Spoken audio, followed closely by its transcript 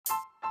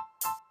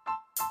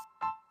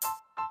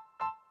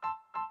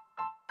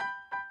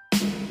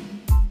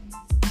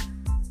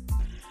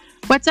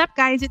What's up,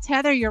 guys? It's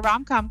Heather, your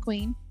rom-com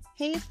queen.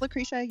 Hey, it's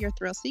Lucretia, your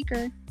thrill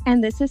seeker.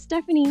 And this is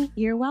Stephanie,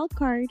 your wild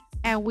card.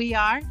 And we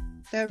are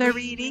The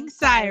Reading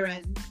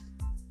Sirens.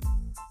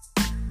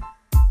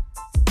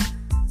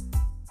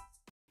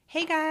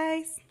 Hey,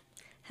 guys.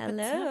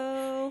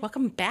 Hello.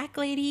 Welcome back,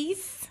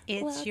 ladies.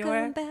 It's Welcome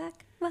your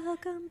back.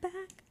 Welcome back.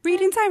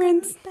 Reading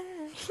Sirens.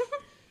 Back.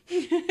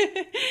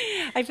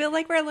 I feel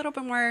like we're a little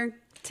bit more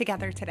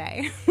together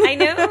today. I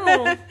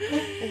know.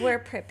 We're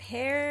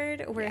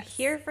prepared. We're Yes.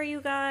 here for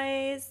you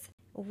guys.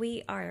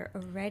 We are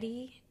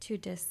ready to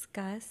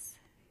discuss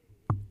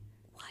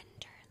Wonderland.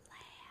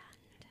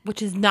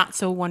 Which is not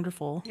so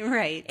wonderful.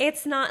 Right.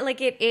 It's not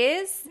like it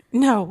is,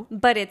 No,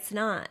 but it's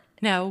not.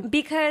 no.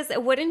 Because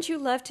wouldn't you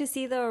love to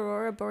see the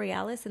Aurora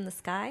Borealis in the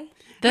sky?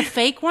 The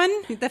fake one?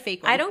 The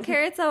fake one. I don't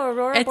care. It's the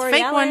Aurora It's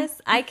fake one.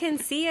 Borealis. I can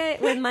see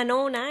it with my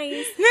own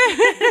eyes.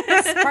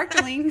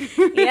 Sparkling.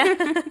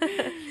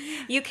 Yeah.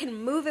 You can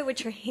move it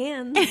with your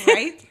hands.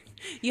 Right?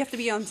 You have to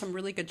be on some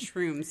really good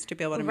shrooms to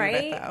be able to move Right?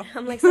 it, though.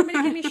 I'm like,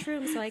 somebody give me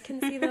shrooms so I can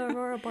see the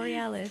Aurora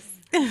Borealis.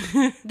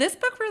 This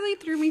book really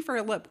threw me for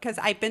a loop because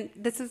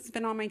this has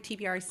been on my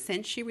TBR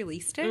since she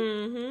released it.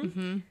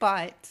 Mm-hmm.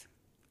 But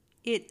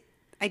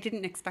I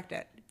didn't expect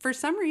it. For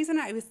some reason,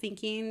 I was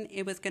thinking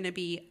it was going to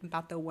be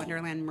about the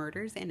Wonderland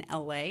murders in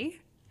LA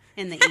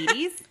in the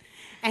 80s.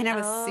 And I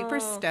was super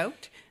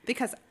stoked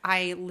because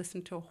I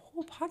listened to a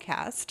whole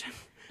podcast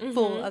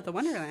full of the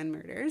Wonderland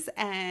murders.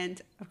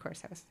 And of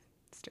course, I was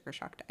sticker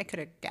shocked. I could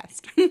have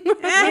guessed.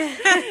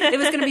 It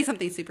was going to be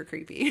something super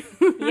creepy.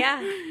 Yeah.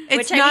 It's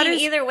Which, not I mean,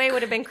 as- either way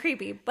would have been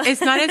creepy. But It's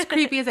not as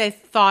creepy as I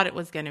thought it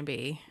was going to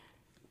be.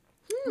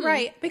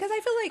 Right. Because I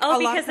feel like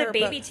oh, a lot because of her of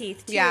baby books-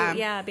 teeth, too. Yeah.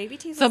 Yeah, baby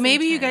teeth So was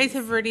maybe you guys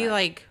intense, have already, but-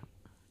 like,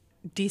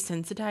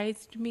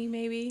 desensitized me,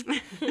 maybe?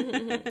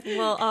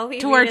 Well, all we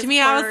Toward read is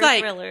me, I was horror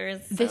like,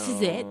 thrillers, This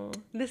is it?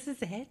 This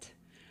is it?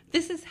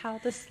 This is how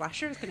the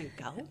slasher is going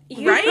to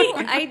go? Right?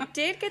 I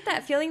did get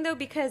that feeling, though,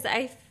 because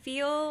I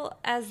feel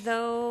as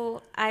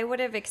though I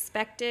would have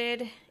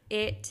expected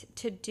it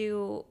to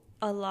do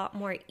a lot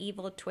more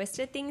evil,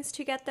 twisted things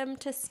to get them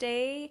to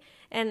stay.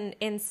 And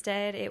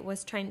instead, it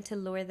was trying to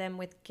lure them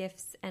with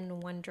gifts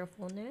and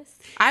wonderfulness.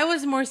 I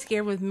was more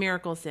scared with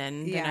Miracle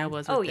Sin than Yeah. I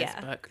was with Oh, this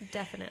yeah. book.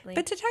 Definitely.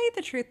 But to tell you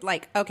the truth,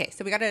 like, okay,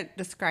 so we got to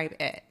describe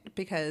it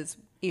because,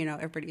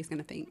 everybody's going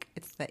to think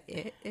it's the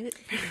it.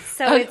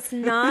 So it's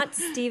not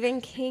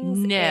Stephen King's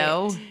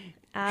No. It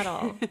at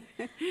all.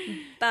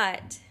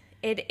 But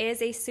it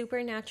is a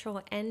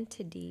supernatural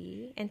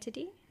entity,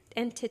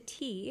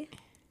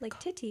 like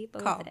titty,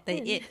 but Called with the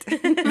an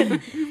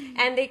it.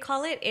 And they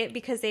call it it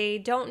because they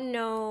don't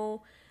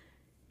know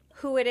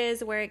who it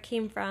is, where it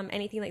came from,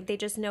 anything. Like, they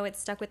just know it's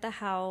stuck with the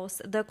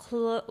house.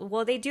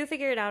 Well, they do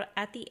figure it out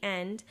at the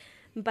end,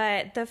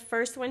 but the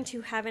first one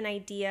to have an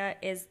idea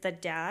is the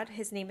dad.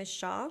 His name is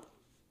Shaw.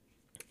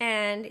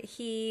 And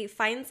he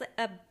finds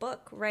a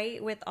book,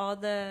 right, with all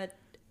the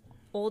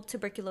old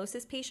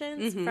tuberculosis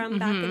patients from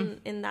back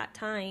in that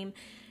time.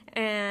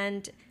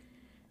 And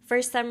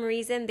for some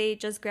reason, they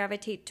just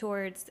gravitate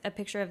towards a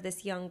picture of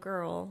this young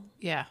girl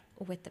Yeah.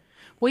 with the...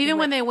 Well, even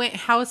when they went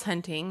house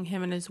hunting,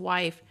 him and his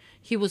wife,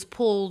 he was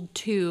pulled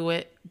to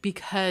it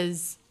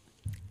because...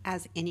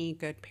 As any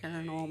good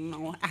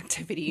paranormal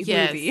activity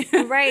Yes. movie.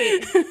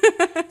 Right.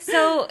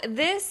 So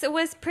this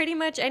was pretty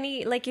much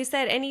like you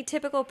said, any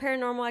typical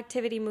paranormal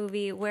activity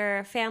movie where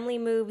a family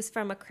moves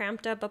from a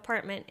cramped up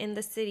apartment in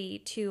the city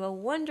to a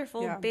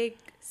wonderful big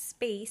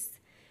space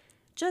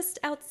just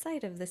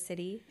outside of the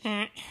city.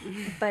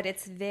 But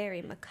it's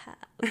very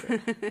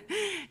macabre.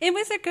 It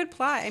was a good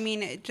plot. I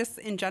mean, just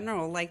in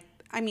general, like,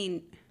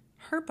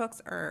 her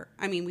books are,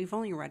 we've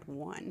only read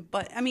one,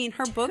 but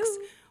her books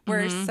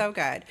were so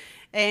good.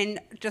 And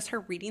just her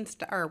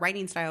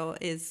writing style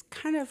is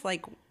kind of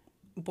like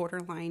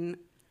borderline,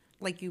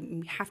 like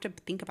you have to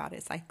think about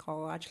it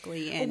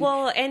psychologically.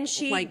 And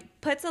she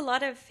puts a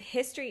lot of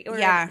history or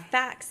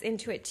facts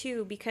into it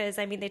too, because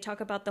they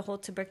talk about the whole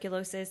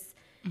tuberculosis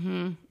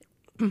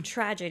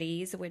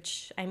tragedies,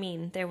 which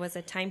there was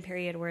a time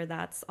period where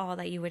that's all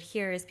that you would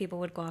hear is people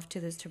would go off to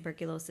those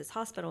tuberculosis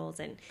hospitals,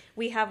 and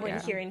we have one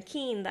here in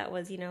Keene that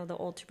was the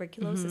old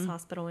tuberculosis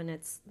hospital, and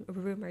it's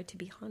rumored to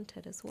be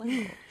haunted as well.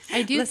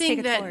 I do Let's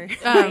think take a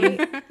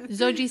that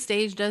Zoji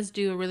Stage does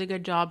do a really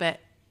good job at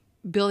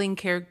building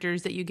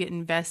characters that you get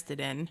invested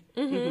in.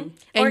 And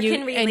And or you-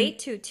 can relate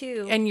to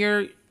too. And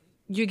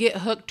you get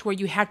hooked where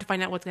you have to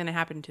find out what's going to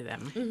happen to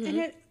them. And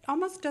it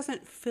almost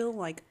doesn't feel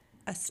like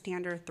a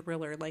standard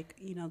thriller, like,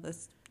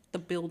 the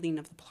building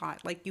of the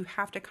plot. Like, you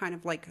have to kind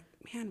of like,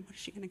 man, what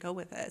is she going to go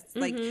with this?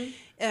 Like,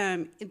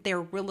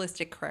 they're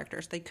realistic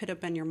characters. They could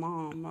have been your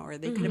mom, or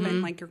they could have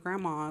been like your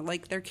grandma.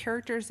 Like, they're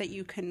characters that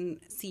you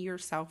can see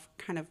yourself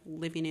kind of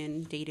living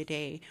in day to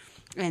day.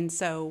 And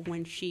so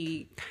when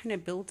she kind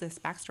of builds this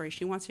backstory,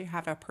 she wants you to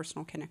have a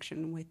personal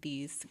connection with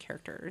these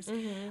characters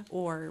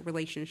or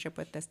relationship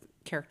with this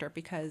character,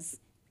 because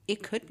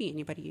it could be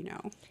anybody you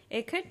know.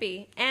 It could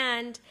be.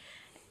 And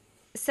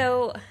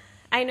so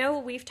I know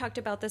we've talked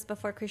about this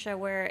before, Krisha,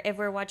 where if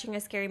we're watching a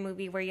scary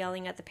movie, we're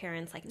yelling at the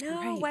parents like, no,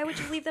 Right. why would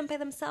you leave them by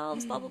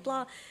themselves, blah, blah,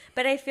 blah.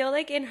 But I feel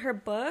like in her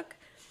book,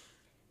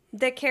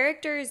 the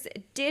characters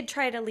did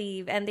try to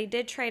leave and they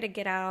did try to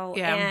get out,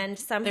 Yeah, and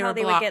somehow were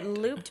they would get blocked.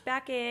 looped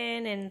back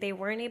in and they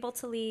weren't able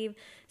to leave.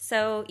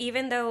 So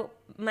even though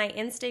my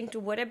instinct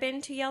would have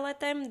been to yell at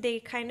them, they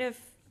tried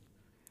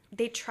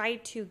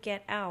to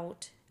get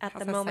out at How's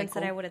the that moments that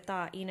cycle? I would have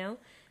thought,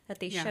 that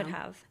they Yeah. should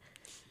have.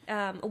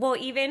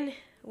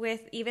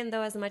 Even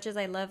though as much as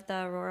I love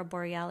the Aurora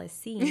Borealis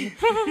scene,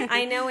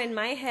 I know in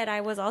my head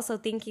I was also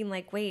thinking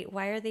like, wait,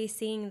 why are they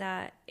seeing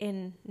that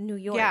in New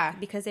York? Yeah.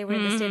 Because they were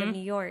in the state of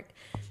New York.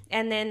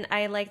 And then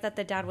I like that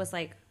the dad was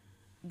like,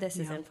 this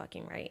isn't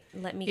fucking right.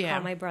 Let me Yeah.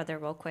 call my brother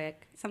real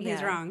quick. Something's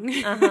Yeah. wrong.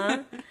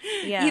 Uh-huh.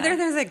 Yeah. Either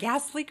there's a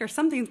gas leak or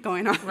something's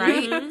going on.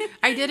 Right?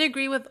 I did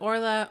agree with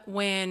Orla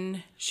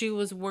when she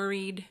was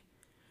worried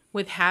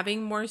with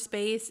having more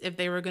space if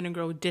they were going to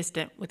grow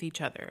distant with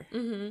each other.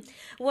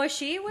 Well,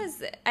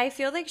 I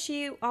feel like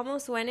she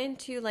almost went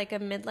into like a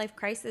midlife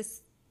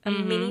crisis, a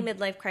mini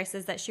midlife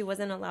crisis that she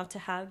wasn't allowed to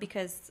have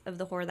because of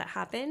the horror that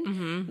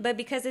happened. But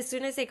because as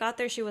soon as they got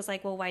there, she was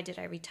like, well, why did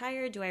I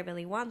retire? Do I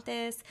really want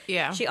this?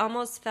 Yeah. She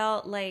almost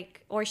felt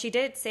like, or she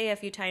did say a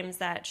few times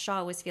that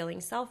Shaw was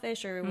feeling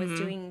selfish or was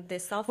doing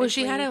this selfishly. Well,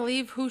 she had to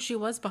leave who she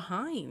was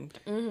behind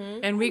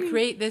and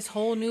recreate this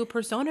whole new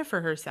persona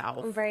for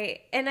herself.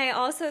 Right. And I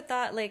also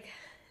thought like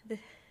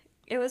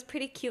it was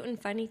pretty cute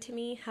and funny to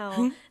me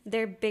how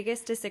their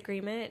biggest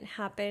disagreement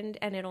happened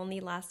and it only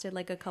lasted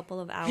like a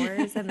couple of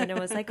hours. And then it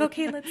was like,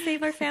 okay, let's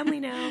save our family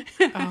now.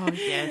 Oh,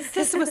 yes.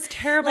 This was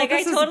terrible. Like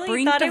this I is totally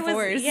brink thought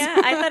divorce. it was,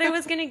 yeah, I thought it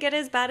was going to get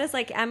as bad as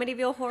like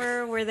Amityville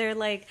Horror where they're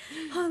like,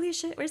 holy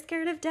shit, we're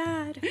scared of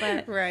dad.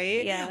 But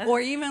Right? Yeah. Or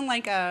even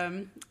like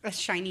a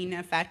Shining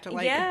effect.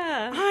 Like,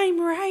 Yeah.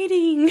 I'm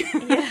writing.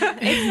 yeah,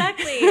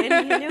 exactly.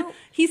 And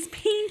He's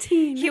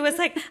painting. he was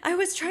like, I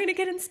was trying to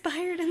get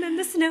inspired and then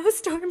the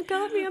snowstorm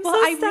got me. I'm Well, so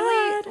I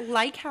sad. really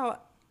like how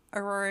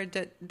Aurora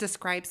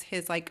describes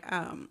his like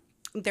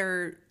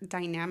their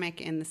dynamic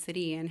in the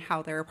city and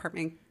how their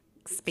apartment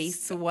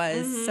space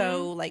was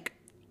so like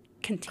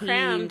contained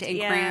Crammed, and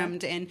yeah.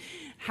 crammed, and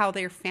how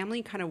their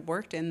family kind of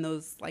worked in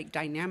those like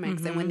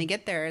dynamics. And when they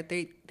get there,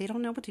 they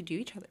don't know what to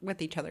do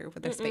with each other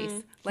with their space.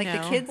 Like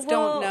the No. kids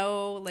Well- don't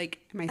know. Like,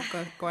 am I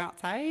supposed to go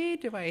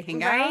outside? Do I hang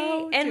Right?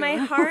 out? And Do my I-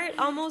 heart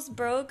almost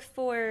broke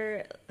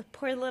for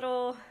poor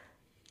little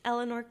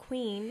Eleanor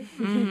Queen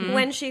Mm-hmm.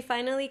 when she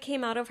finally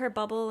came out of her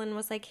bubble and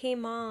was like, hey,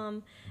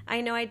 Mom, I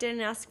know I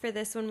didn't ask for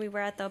this when we were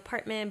at the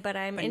apartment, but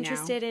I'm But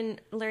interested in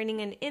learning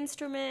an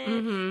instrument.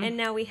 Mm-hmm. And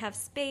now we have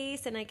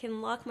space and I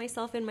can lock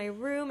myself in my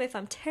room if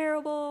I'm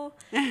terrible.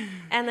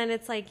 And then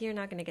it's like, you're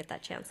not going to get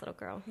that chance, little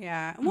girl.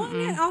 Yeah. Well,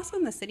 and also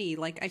in the city,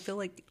 like I feel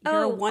like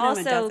you're one of a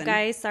also, dozen.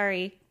 guys,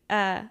 sorry.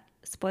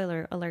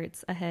 Spoiler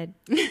alerts ahead.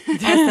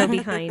 Also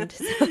behind.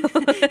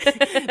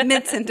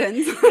 Mid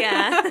sentence.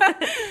 Yeah.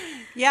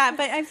 Yeah,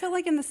 but I feel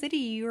like in the city,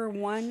 you're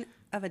one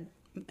of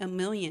a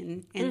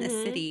million in the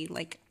city.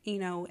 Like,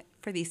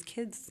 for these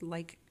kids,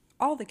 like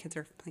all the kids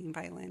are playing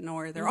violin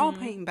or they're all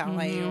playing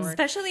ballet or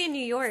Especially in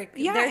New York.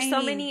 Yeah, There's I so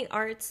mean- many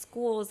art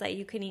schools that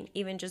you can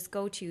even just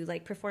go to,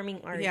 like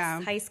performing arts,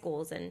 Yeah. high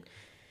schools. And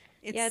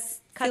it's, yeah,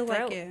 it's feel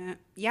cutthroat.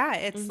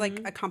 it's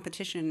like a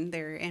competition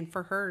there. And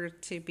for her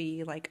to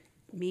be like,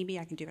 maybe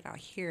I can do it out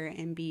here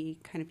and be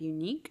kind of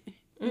unique.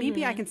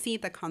 Maybe I can see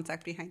the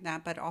concept behind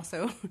that, but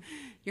also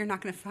you're not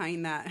going to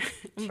find that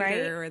tutor Right.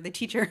 or the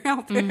teacher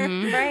out there.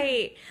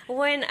 Right.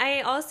 When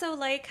I also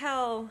like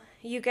how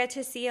you get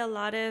to see a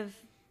lot of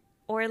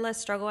Orla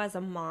struggle as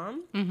a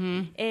mom.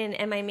 And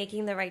am I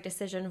making the right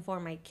decision for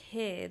my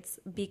kids?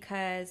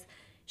 Because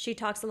she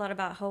talks a lot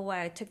about how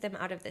I took them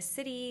out of the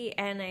city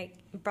and I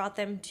brought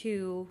them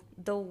to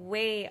the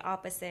way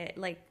opposite,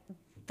 like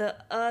the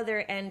other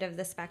end of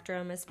the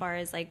spectrum as far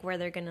as like where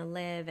they're going to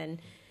live.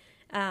 And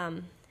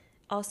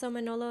also,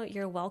 Manolo,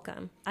 you're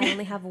welcome. I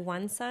only have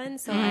one son,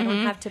 so I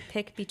don't have to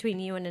pick between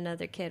you and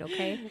another kid,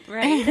 okay?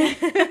 Right.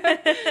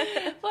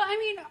 Well, I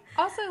mean,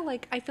 also,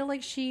 like, I feel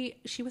like she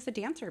was a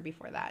dancer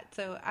before that.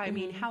 So, I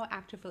mean, how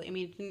actively,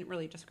 it didn't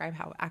really describe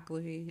how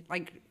actively,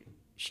 like,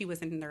 she was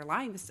in their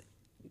lives,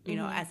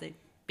 as a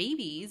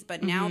babies.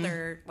 But now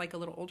they're, like, a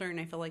little older, and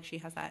I feel like she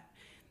has that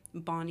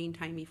bonding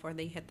time before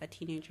they hit the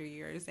teenager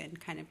years and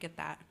kind of get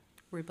that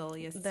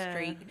rebellious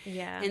streak.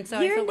 Yeah. And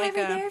so you're I feel like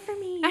never there for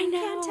me. I You know.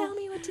 can't tell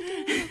me what to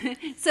do.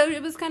 So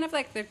it was kind of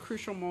like the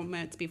crucial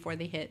moments before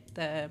they hit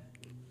the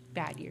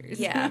bad years.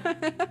 Yeah.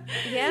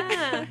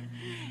 Yeah.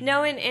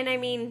 No, and I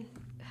mean,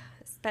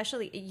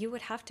 especially, you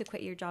would have to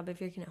quit your job if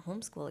you're going to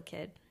homeschool a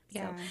kid. So.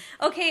 Yeah.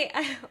 Okay.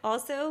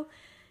 Also,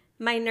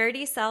 my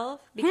nerdy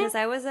self, because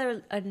I was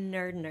a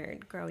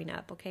nerd growing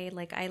up, okay?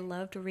 Like, I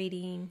loved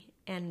reading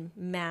and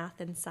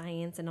math and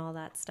science and all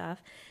that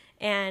stuff.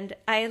 And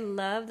I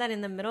love that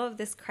in the middle of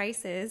this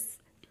crisis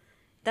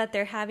that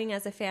they're having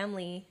as a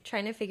family,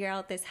 trying to figure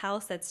out this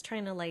house that's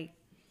trying to, like,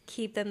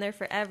 keep them there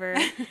forever.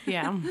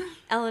 Yeah.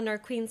 Eleanor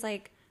Queen's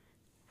like,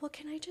 well,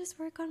 can I just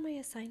work on my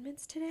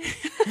assignments today?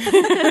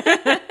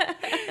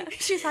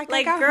 She's like,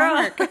 Like, I got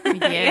girl.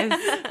 homework.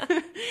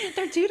 Yes.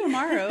 They're due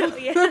tomorrow.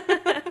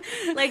 Yeah.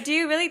 Like, do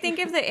you really think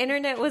if the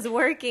internet was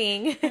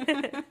working?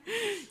 Can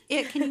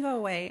you go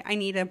away? I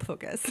need to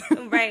focus.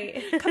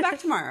 Right. Come back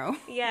tomorrow.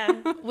 Yeah.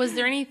 Was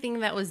there anything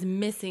that was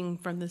missing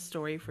from the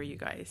story for you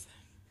guys?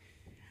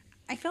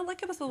 I felt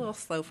like it was a little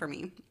slow for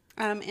me.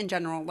 In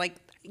general, like,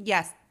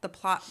 yes, the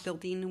plot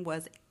building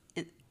was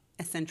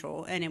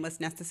essential and it was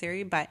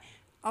necessary, but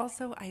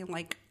also I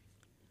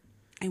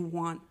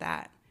want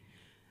that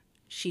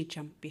she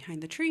jumped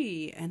behind the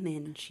tree and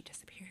then she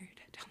disappeared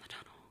down the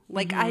tunnel.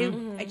 Like,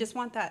 I just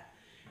want that.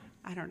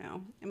 I don't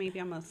know. Maybe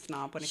I'm a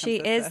snob when it comes She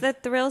to is this.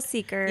 the thrill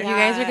seeker. Yeah. You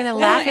guys are gonna Well,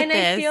 laugh at and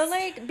this. I feel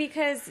like,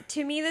 because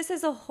to me this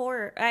is a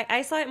horror.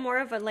 I saw it more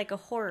of a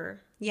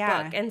horror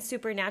Yeah. book and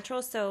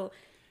supernatural. So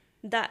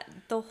that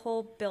the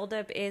whole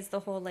buildup is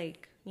the whole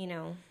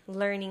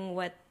learning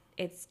what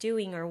it's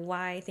doing or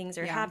why things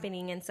are Yeah.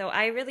 happening. And so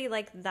I really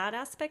like that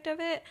aspect of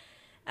it.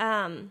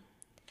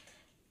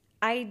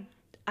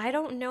 I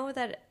don't know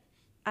that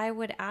I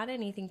would add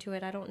anything to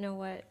it. I don't know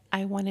what.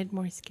 I wanted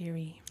more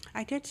scary.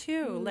 I did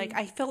too. Like,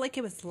 I felt like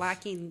it was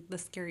lacking the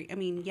scary. I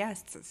mean,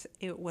 yes,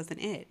 it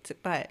wasn't it,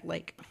 but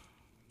like,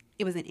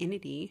 it was an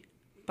entity.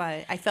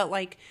 But I felt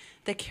like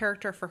the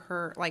character for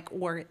her, like,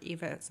 or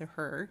Eva as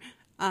her,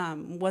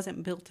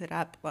 wasn't built it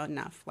up well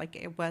enough. Like,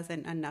 it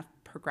wasn't enough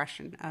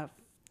progression of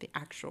the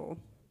actual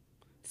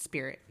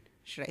spirit,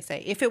 should I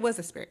say? If it was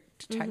a spirit,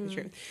 to tell you the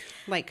truth,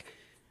 like.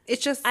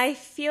 It's just I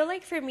feel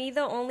like for me,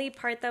 the only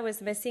part that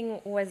was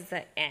missing was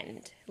the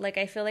end. Like,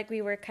 I feel like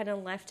we were kind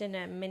of left in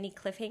a mini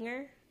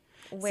cliffhanger.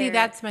 See,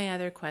 that's my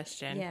other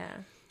question. Yeah.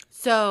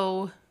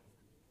 So,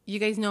 you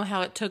guys know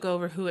how it took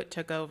over, who it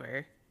took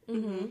over.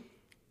 Mm-hmm.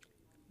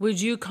 Would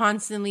you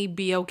constantly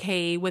be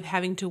okay with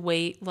having to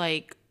wait,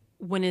 like,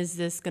 when is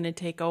this going to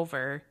take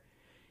over?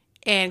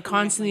 And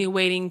constantly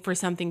waiting for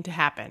something to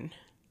happen?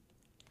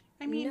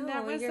 I mean,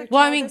 that was your a,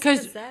 Well, I child mean, is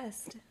 'cause-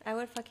 possessed. I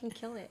would fucking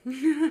kill it.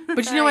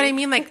 But you know what I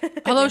mean?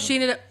 Like, although she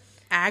ended up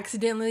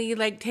accidentally,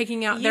 like,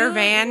 taking out their You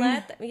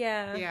van.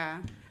 yeah. yeah.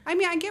 I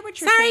mean, I get what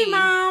you're Sorry, saying.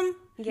 Mom.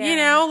 Yeah. You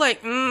know,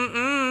 like,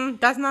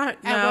 that's not,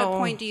 At no. what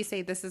point do you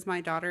say this is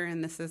my daughter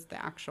and this is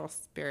the actual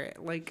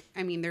spirit? Like,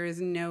 I mean, there is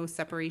no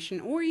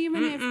separation, or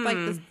even if like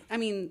this. I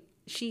mean,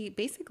 she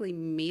basically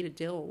made a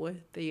deal with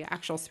the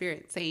actual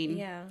spirit, saying,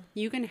 Yeah.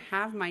 you can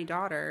have my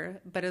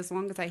daughter, but as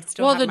long as I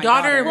still Well, have the my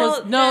daughter daughter. was,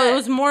 Well, no, that- it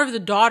was more of the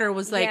daughter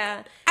was like,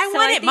 Yeah. I So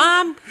want I it, think-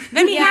 Mom.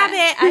 Let me have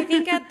it. I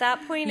think at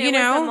that point, You it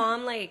know? was the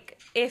mom, like,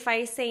 if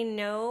I say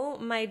no,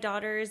 my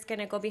daughter's going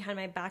to go behind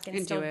my back and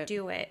And still do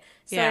do it. it.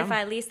 So Yeah. if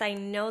at least I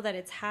know that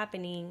it's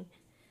happening.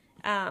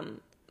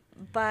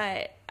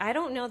 But I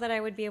don't know that I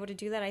would be able to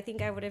do that. I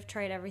think I would have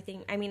tried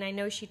everything. I mean, I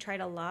know she tried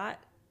a lot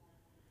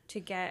to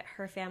get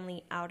her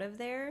family out of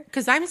there.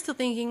 Because I'm still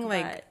thinking,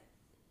 like, But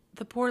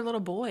the poor little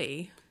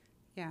boy.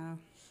 Yeah.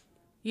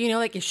 You know,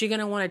 like, is she going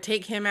to want to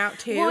take him out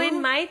too? well,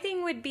 and my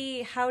thing would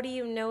be, how do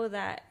you know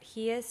that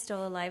he is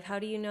still alive? How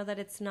do you know that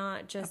it's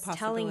not just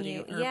telling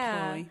you? Possibility or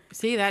Yeah. ploy.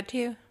 See that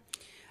too?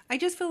 I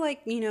just feel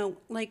like, you know,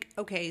 like,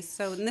 okay,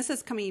 so, and this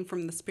is coming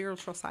from the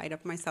spiritual side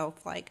of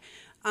myself, like,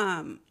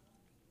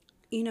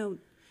 you know,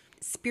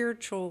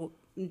 spiritual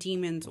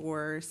demons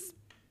or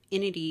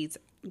entities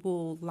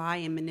will lie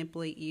and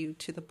manipulate you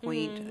to the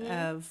point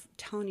of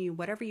telling you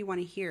whatever you want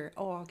to hear.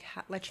 Oh, I'll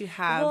let you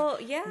have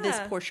Well, yeah. this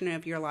portion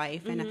of your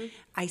life, and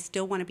I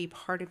still want to be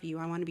part of you.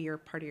 I want to be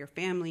part of your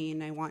family,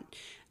 and I want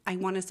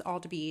us all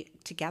to be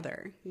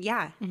together.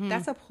 Yeah,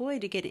 that's a ploy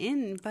to get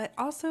in, but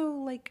also,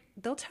 like,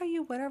 they'll tell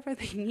you whatever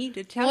they need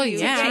to tell Well, you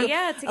yeah. to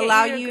Yeah, to get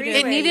allow you to you agree to.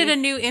 It with needed a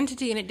new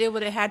entity and it did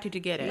what it had to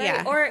get it. Right?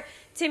 Yeah. Or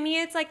to me,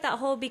 it's like that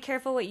whole be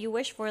careful what you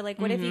wish for. Like,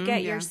 what if you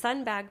get Yeah. your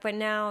son back, but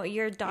now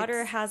your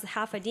daughter has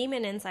half a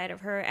demon inside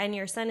of her and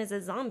your son is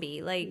a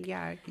zombie? Like,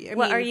 Yeah, I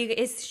what mean- are you?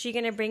 Is she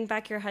going to bring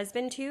back your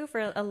husband too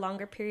for a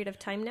longer period of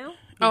time now?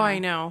 Oh, I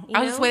know. You I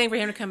was just know? waiting for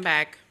him to come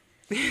back.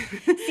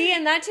 See,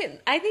 and that too,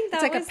 I think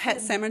that It's like was a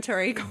pet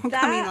cemetery coming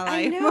that, alive.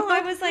 I know. I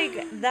was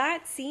like,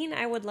 that scene.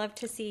 I would love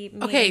to see.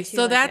 made Okay, into,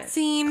 so like, that a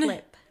scene-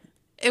 clip.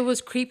 It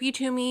was creepy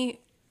to me,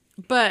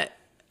 but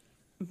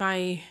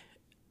my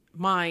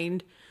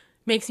mind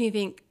makes me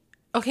think,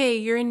 okay,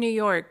 you're in New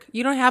York.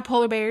 You don't have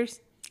polar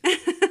bears?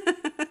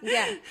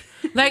 Yeah.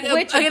 Like,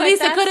 Which- at but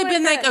least it that's could have what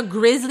been like the- a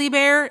grizzly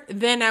bear.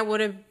 Then I would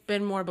have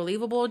been more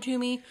believable to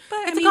me. But,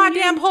 I it's mean, a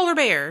goddamn polar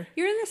bear.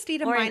 You're in the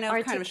state of Or mind an of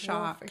Arctic kind of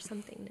wolf shock. or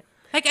something. No.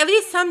 Like, at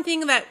least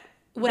something that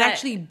would That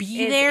actually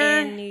be is there.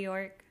 in New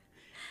York.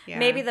 Yeah.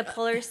 Maybe the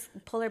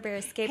polar bear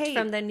escaped Hey.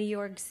 from the New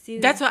York Zoo.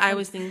 That's what I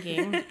was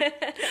thinking.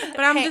 But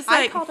I'm Hey, just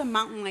I like, called a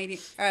mountain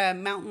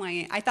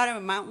lion. I thought a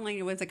mountain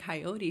lion was a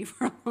coyote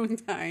for a long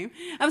time.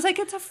 I was like,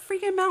 it's a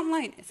freaking mountain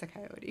lion. It's a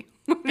coyote.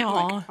 I'm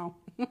Aw. like, oh.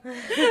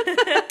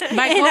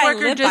 my and I coworker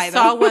live by just them.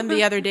 saw one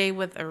the other day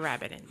with a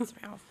rabbit in his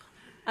mouth.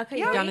 okay.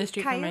 Yeah, Down the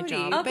street from my coyote.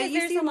 job. Okay, But you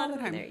there's see a them lot all of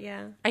the them time. there.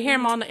 Yeah. I hear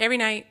them all every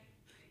night.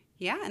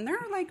 Yeah, and they're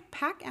like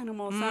pack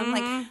animals. So I'm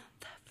like,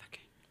 the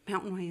fucking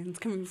mountain lion's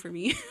coming for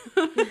me.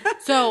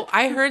 So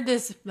I heard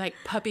this like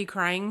puppy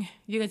crying.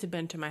 You guys have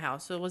been to my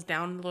house, so it was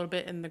down a little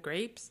bit in the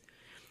grapes.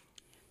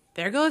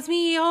 there goes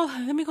me. Oh,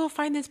 let me go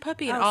find this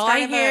puppy. And Oh, all it's I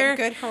kind of a hear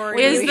good horror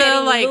is movie. the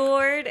Getting like.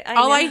 lured.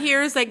 All I know.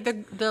 hear is like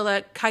the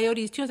like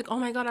coyotes too. I was like, oh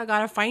my God, I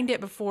gotta find it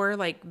before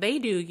like they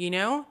do, you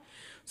know?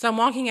 So I'm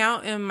walking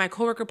out and my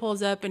coworker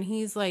pulls up and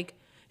he's like,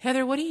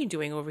 Heather, what are you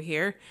doing over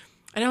here?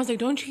 And I was like,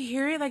 don't you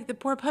hear it? Like the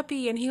poor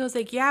puppy. And he was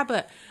like, yeah,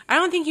 but I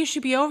don't think you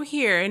should be over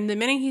here. And the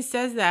minute he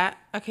says that,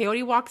 a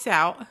coyote walks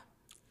out,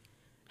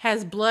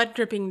 has blood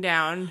dripping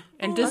down,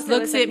 and just so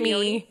looks it's a at me.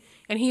 coyote?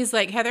 And he's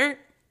like, Heather,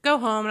 go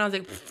home. And I was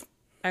like,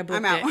 I booked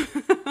I'm out.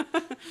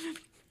 it.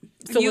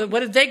 So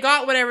what they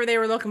got whatever they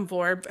were looking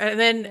for. And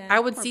then I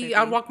would see,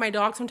 I'd walk my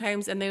dog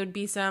sometimes, and there would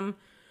be some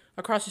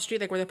across the street,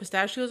 like where the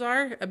pistachios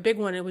are, a big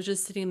one. It was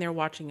just sitting there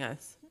watching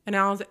us. And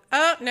I was like,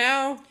 oh,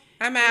 no,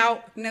 I'm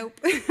out. Nope.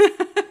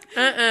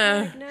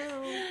 No.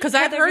 Because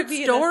I've heard be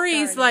the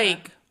stories star, yeah.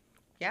 like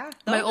Yeah.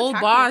 my they'll old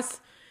attack boss,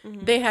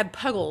 they had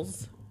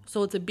puggles.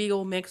 So it's a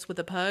beagle mixed with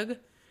a pug.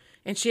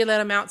 And she let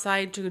them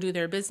outside to do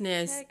their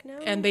business. Heck no,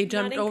 And they not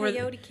jumped in over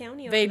Coyote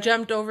County over they there.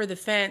 jumped over the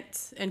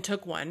fence and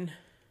took one.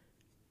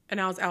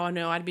 And I was, oh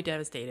no, I'd be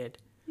devastated.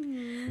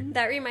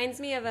 That reminds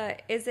me of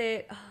it's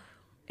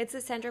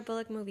a Sandra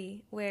Bullock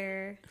movie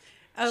where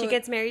she Oh,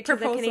 gets married to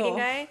Proposal. the Canadian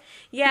guy.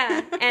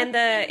 Yeah,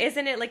 and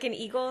isn't it like an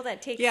eagle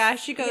that takes? Yeah,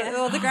 she goes. Yeah.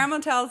 Well, the grandma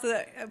tells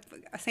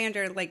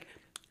Sandra like,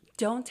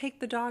 "Don't take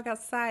the dog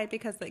outside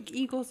because like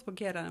eagles will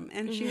get him."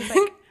 And she's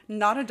like,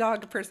 not a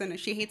dog person.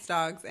 She hates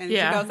dogs, and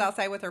Yeah. she goes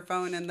outside with her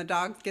phone, and the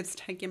dog gets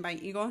taken by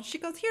an eagle. And she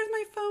goes, "Here's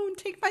my phone.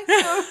 Take my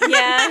phone."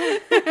 Yeah,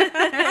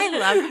 I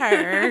love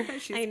her.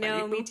 She's I know,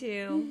 funny. me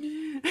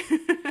too.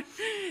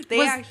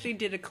 They actually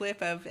did a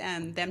clip of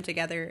them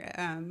together,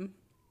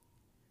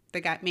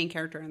 the main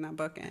character in that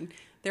book, and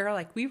they were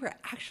like, we were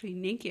actually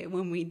naked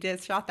when we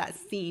shot that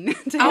scene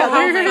together. Oh,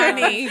 how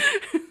funny.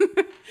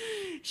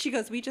 She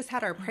goes, we just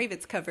had our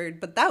privates covered,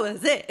 but that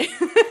was it.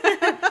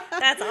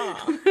 That's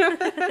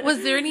all.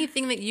 Was there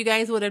anything that you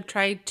guys would have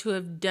tried to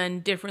have done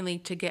differently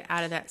to get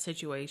out of that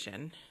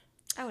situation?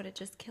 I would have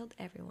just killed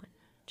everyone.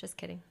 Just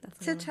kidding.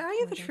 That's To what tell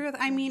you the truth,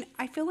 I mean,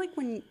 I feel like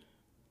when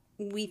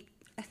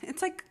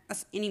it's like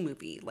any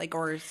movie, like,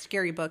 or a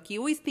scary book, you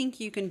always think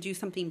you can do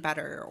something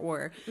better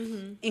or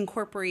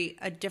incorporate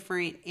a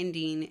different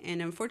ending.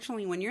 And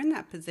unfortunately, when you're in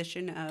that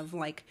position of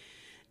like,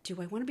 do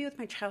I want to be with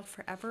my child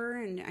forever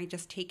and I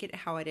just take it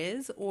how it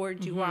is? Or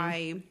do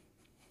I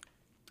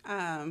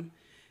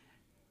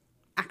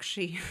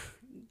actually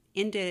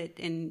end it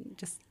and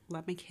just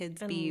let my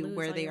kids And be lose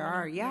where all they your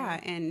are? money. Yeah,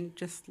 and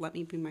just let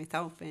me be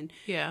myself. And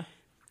Yeah.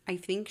 I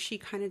think she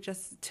kind of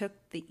just took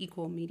the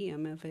equal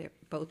medium of it,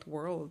 both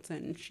worlds,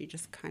 and she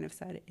just kind of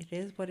said, it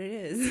is what it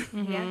is.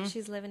 Yeah,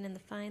 she's living in the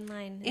fine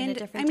line in a And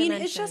different I mean,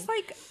 dimension. it's just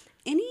like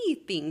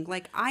anything.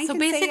 Like I So can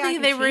say I basically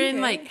can they were change in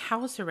it. like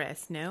house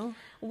arrest, no?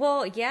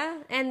 Well, yeah,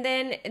 and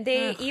then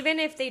they even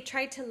if they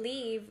tried to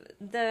leave,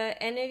 the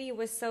entity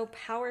was so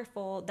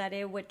powerful that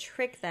it would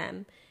trick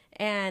them,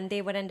 and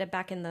they would end up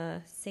back in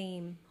the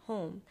same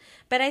home.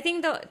 But I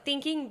think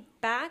thinking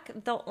back,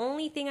 the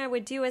only thing I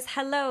would do is,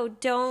 hello,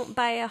 don't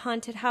buy a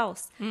haunted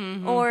house,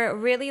 or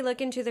really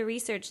look into the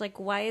research. Like,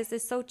 why is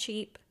this so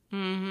cheap?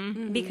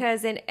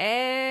 Because in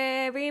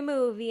every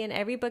movie and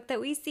every book that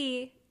we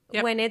see,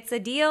 Yep. when it's a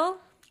deal,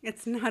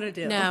 It's not a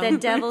deal. No. the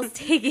devil's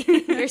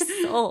taking your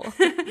soul.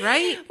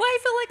 Right? Well, I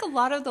feel like a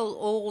lot of the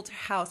old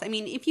house, I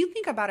mean, if you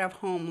think about a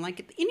home,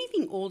 like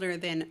anything older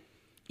than,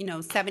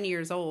 7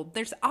 years old,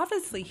 there's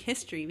obviously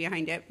history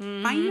behind it.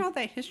 Find out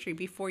that history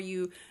before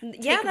you Yeah,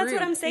 take that's what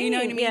root. I'm saying. You know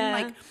what I mean? Yeah.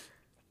 Like,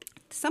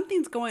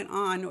 something's going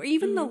on. Or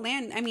even the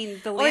land,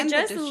 the Or land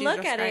that just Jesus look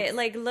at describes. it.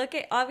 Like, look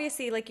at,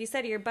 obviously, like you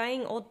said, you're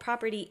buying old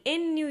property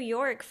in New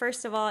York,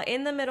 first of all,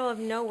 in the middle of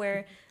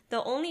nowhere.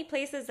 The only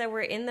places that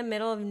were in the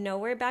middle of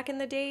nowhere back in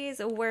the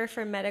days were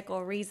for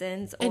medical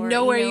reasons. Or, And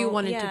nowhere you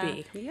wanted to yeah.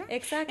 be. Yeah.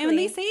 Exactly. And when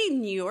they say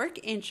New York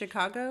and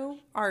Chicago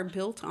are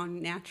built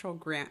on natural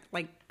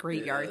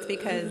graveyards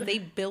because they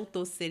built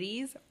those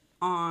cities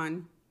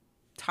on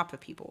top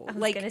of people. I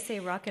was going to say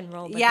rock and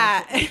roll. But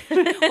Yeah.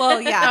 Well,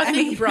 yeah. I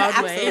think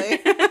Broadway.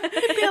 Absolutely.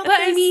 But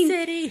I mean,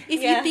 city.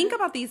 if Yeah. you think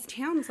about these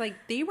towns, like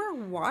they were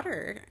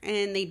water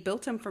and they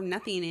built them from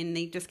nothing and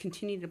they just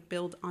continued to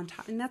build on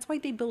top. And that's why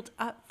they built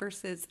up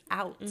versus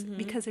out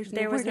because there's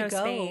there nowhere was no to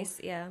go. space.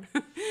 Yeah.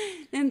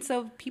 And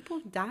so people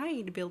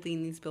died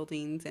building these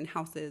buildings and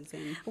houses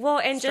and Well,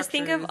 and just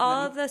think of structures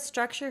all and- the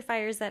structure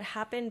fires that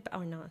happened.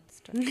 Oh,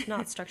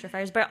 not structure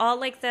fires, but all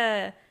like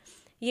the,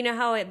 you know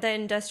how the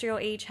industrial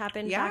age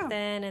happened Yeah. back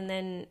then, and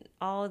then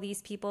all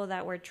these people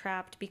that were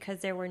trapped because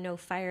there were no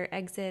fire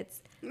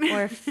exits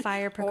or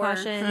fire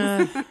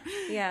precautions.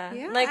 Yeah.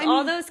 Yeah, Like I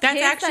all mean, those That's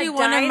kids actually that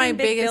one of died my in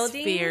big biggest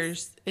buildings,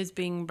 fears is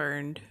being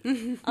burned.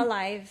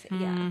 alive.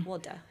 Yeah. Well,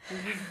 duh.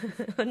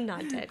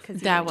 Not dead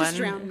because That one. just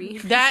drown me.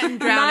 That and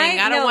drowning.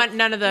 I don't want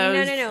none of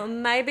those. No.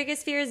 My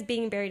biggest fear is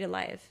being buried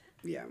alive.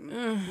 Yeah.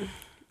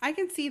 I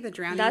can see the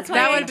drowning. That's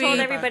That why I would told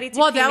be- everybody to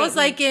Well, that cremate was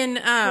me. like in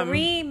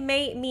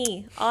Cremate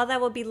me. All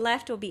that will be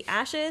left will be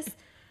ashes,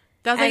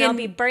 that was and like I'll in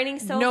be burning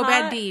so No hot.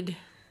 Bad Deed.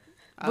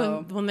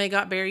 Oh. When they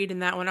got buried in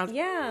that one, I was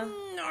Yeah,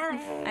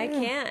 I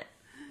can't.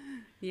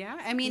 Yeah,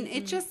 I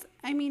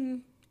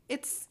mean,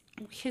 it's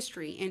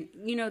history. And,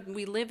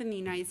 we live in the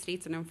United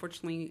States, and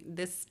unfortunately,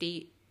 this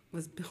state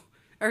was built,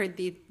 or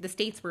the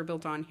states were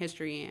built on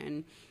history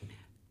and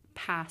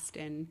past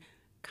and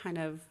kind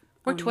of.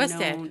 We're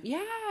twisted. unknown.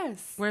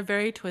 Yes. We're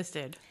very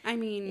twisted. I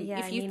mean, Yeah,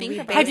 if you I mean, think we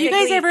about Have you it, guys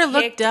basically ever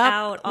looked kicked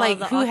out up all like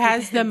the who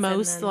has the occupants and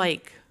most then-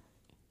 like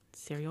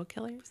serial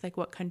killers? Like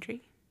what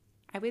country?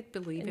 I would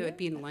believe it would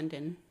be in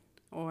London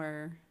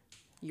or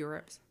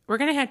Europe. We're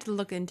gonna have to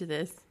look into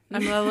this.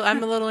 I'm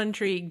a little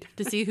intrigued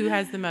to see who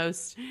has the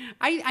most.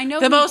 I know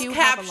The we most do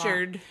have a lot.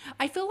 captured.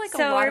 I feel like a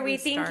So lot are of we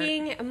them start-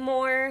 thinking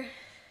more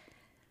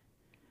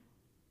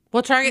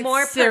We'll target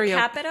more per serial.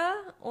 capita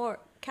or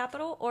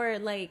capital or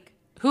like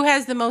Who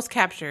has the most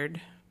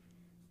captured?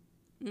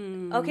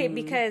 okay,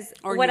 because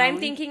Or what I'm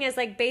known. thinking is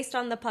like based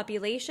on the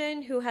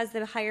population, who has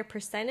the higher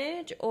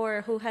percentage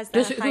or who has the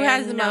Just higher who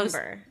has the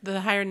number. the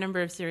higher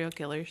number of serial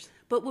killers?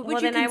 But what would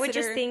Well, you then I would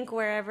just consider- think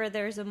wherever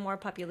there's a more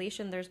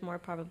population, there's more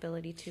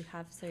probability to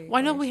have serial Well,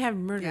 I know killers. we have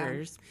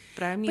murderers,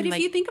 but I mean, But if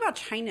like, you think about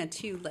China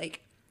too,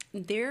 like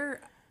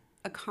they're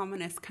a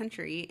communist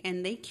country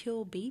and they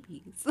kill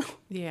babies.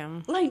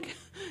 yeah. Like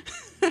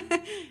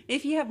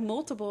if you have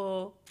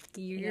multiple,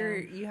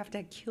 you have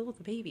to kill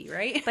the baby,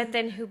 right? But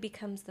then who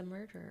becomes the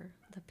murderer?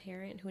 The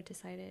parent who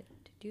decided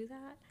to do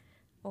that?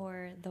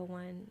 Or the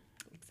one,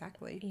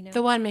 Exactly.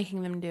 The one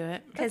making them do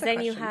it. Because That's a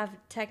then you question. have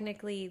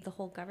technically the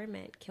whole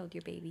government killed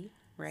your baby.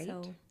 Right.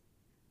 So,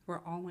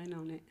 We're all in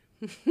on it.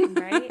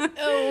 right?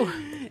 Oh,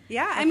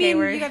 Yeah, I Okay, mean,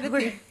 we're- you got to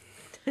we're-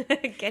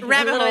 think. Getting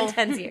Rabbit a little hole.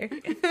 intense here.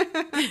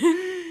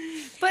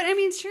 But I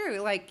mean, it's true.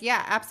 Like,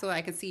 yeah, absolutely.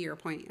 I can see your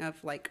point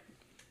of like.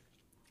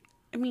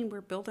 I mean,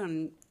 we're built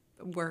on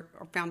where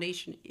our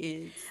foundation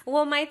is.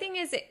 Well, my thing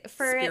is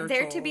for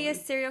there to be a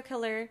Spiritual. serial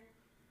killer,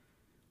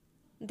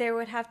 there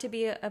would have to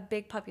be a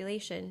big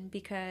population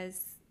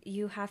because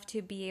you have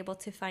to be able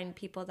to find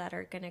people that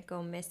are going to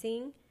go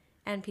missing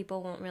and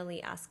people won't really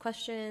ask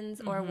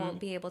questions or won't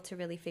be able to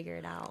really figure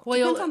it out. well,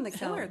 Depends you'll- on the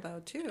killer, though,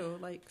 too.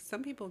 Like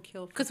some people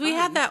kill because we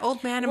had that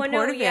old man in Well, no,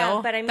 Porterville yeah,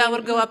 but I mean, that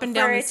would go up and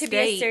down for the it to be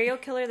a state. serial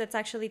killer that's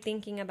actually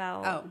thinking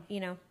about, Oh.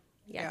 yeah,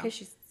 Yeah. because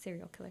she's a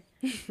serial killer.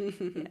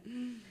 Yeah.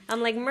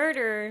 I'm like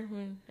murder.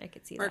 I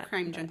could see Or that.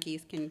 crime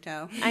junkies can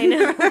tell. I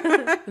know.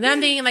 Then I'm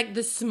thinking like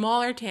the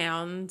smaller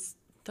towns.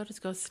 They'll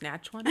just go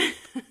snatch one.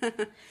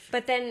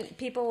 But then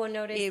people will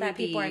notice It that would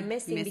people are be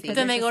missing missing. because But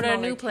then there's they go to a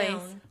smaller new place.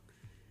 town.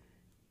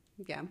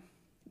 Yeah.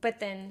 But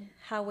then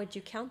how would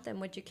you count them?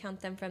 Would you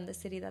count them from the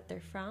city that they're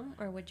from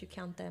or would you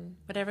count them?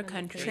 Whatever from the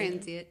country. city?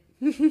 Transient.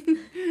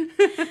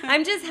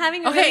 I'm just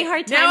having a Okay, really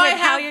hard time now with I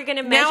how have- you're going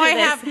to now measure I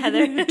this, have-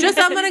 Heather. Just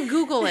I'm gonna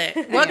Google it.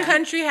 What Yeah.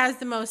 country has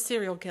the most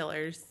serial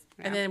killers?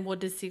 And Yeah. then we'll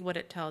just see what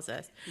it tells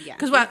us. Yeah.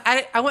 Because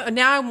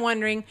now I'm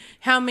wondering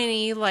how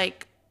many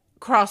like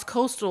cross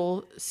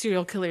coastal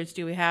serial killers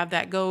do we have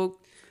that go?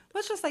 Well,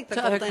 it's just like the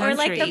To other Golden Or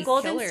like the countries.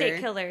 Golden State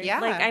Killer. Yeah.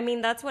 Like, I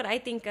mean, that's what I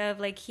think of.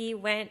 Like, he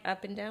went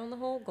up and down the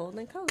whole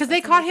Golden Coast. Because they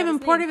That's caught what him in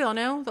his name. Porterville.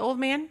 No, the old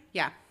man.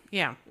 Yeah.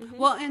 Yeah.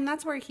 Well, and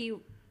that's where he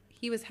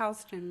was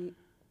housed in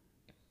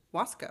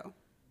Wasco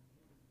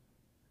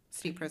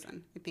State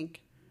Prison, I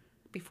think,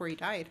 before he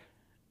died.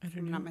 If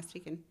I'm not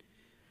mistaken.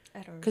 I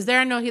don't know. Because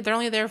they're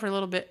only there for a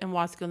little bit in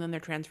Wasco, and then they're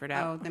transferred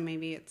out. Oh, then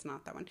maybe it's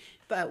not that one.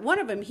 But one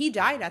of them, he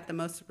died at the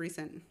most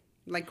recent,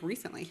 like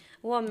recently.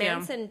 Well, Yeah.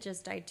 Manson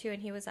just died too,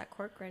 and he was at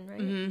Corcoran, right?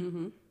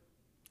 Mm-hmm.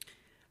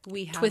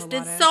 We have Twisted a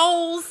lot of,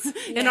 souls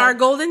in our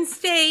Golden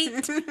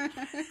State.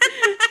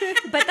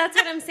 But that's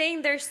what I'm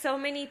saying. There's so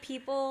many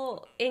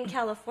people in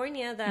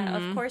California that,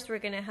 Mm-hmm. of course, we're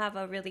going to have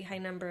a really high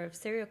number of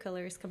serial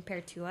killers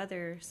compared to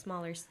other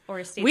smaller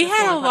or states. We with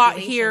had a smaller lot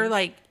here, populations.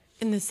 like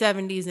in the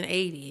 70s and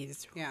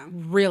 80s. Yeah.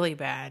 Really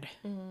bad.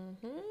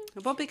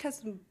 Well, because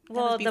that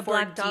Well, was the before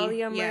Black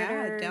Dahlia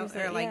murders,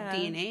 or like yeah.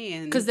 DNA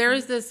and Because there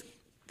was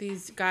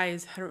these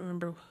guys, I don't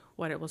remember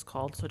what it was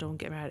called, so don't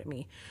get mad at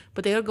me.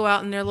 But they would go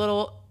out in their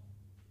little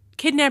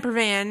kidnapper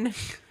van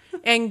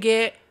and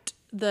get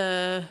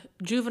the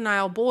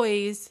juvenile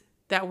boys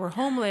that were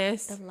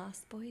homeless, The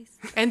Lost Boys.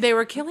 and they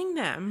were killing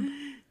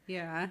them.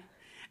 yeah.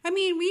 I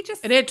mean, we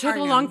just And it took are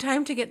a long young.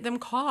 time to get them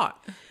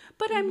caught.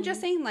 But I'm just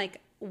saying, like,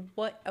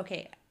 what?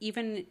 Okay,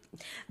 even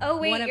Oh,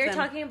 wait, One of you're them-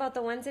 talking about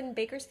the ones in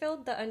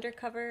Bakersfield? The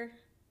undercover?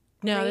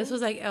 No, this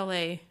was like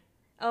L.A.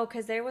 Oh,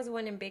 because there was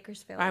one in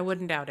Bakersfield. I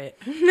wouldn't doubt it.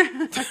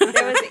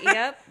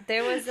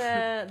 There was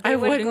a. I They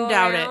would wouldn't go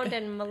doubt it. around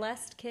and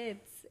molest kids.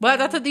 Well,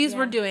 that's what these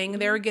were Yeah. doing.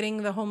 They were getting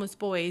the homeless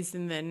boys,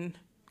 and then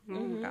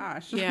oh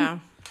gosh, yeah,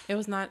 it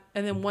was not.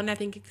 And then one I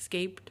think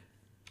escaped.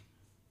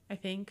 I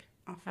think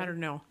I don't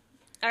know.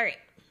 All right.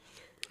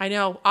 I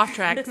know, off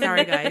track.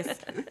 Sorry, guys.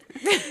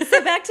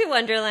 So back to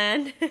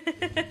Wonderland.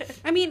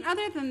 I mean,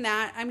 other than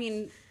that, I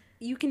mean,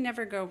 you can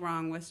never go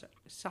wrong with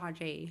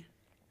Sajay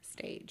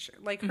Stage.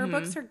 Like her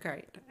books are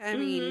great. I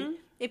mean,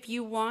 if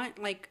you want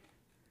like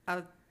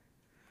a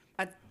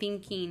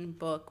thinking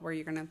book where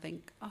you're gonna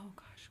think, oh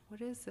gosh,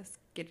 what is this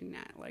getting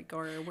at? Like,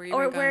 or where you're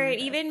Or going where with it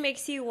this. even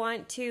makes you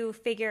want to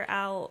figure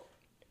out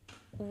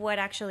what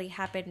actually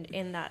happened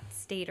in that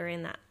state or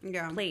in that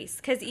Yeah. place.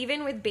 Because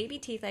even with Baby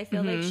Teeth, I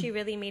feel like she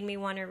really made me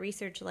want to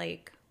research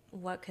like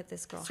what could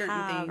this girl Certain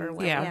have or things.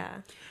 what. Yeah.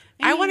 Yeah.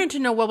 I wanted to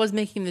know what was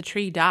making the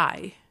tree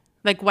die.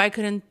 Like, why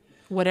couldn't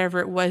whatever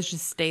it was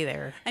just stay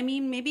there? I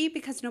mean, maybe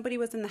because nobody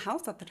was in the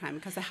house at the time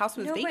because the house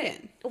was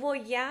vacant. Well,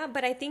 yeah,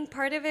 but I think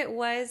part of it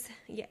was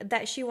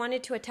that she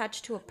wanted to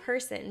attach to a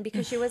person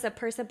because she was a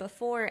person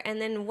before. And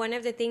then one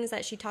of the things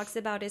that she talks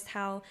about is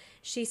how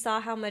she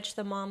saw how much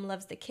the mom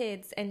loves the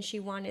kids and she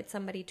wanted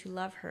somebody to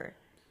love her.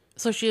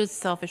 So she was a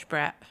selfish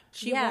brat.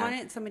 She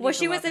wanted somebody Well, to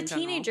she love was a in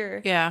general.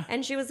 teenager. Yeah.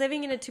 And she was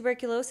living in a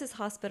tuberculosis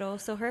hospital,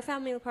 so her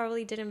family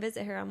probably didn't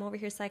visit her. I'm over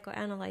here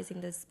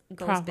psychoanalyzing this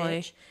ghost Probably.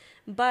 bitch.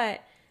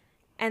 But,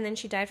 and then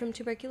she died from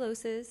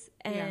tuberculosis,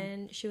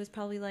 and she was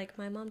probably like,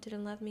 my mom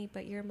didn't love me,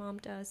 but your mom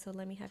does, so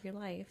let me have your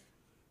life.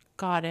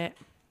 Got it.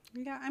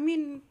 Yeah, I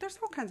mean, there's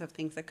all kinds of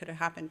things that could have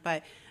happened.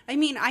 But, I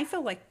mean, I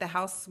feel like the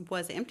house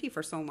was empty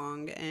for so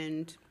long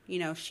and, you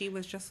know, she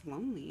was just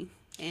lonely.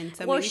 And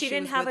so Well, maybe she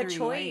didn't was have a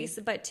withering away. choice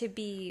but to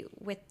be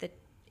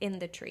in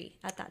the tree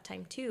at that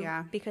time too.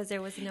 Yeah. Because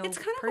there was no It's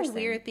kind of person. a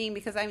weird thing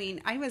because, I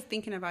mean, I was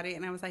thinking about it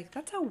and I was like,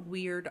 that's a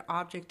weird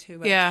object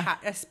to Yeah.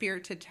 a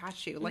spirit to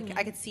attach to. Like,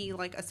 I could see,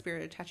 like, a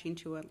spirit attaching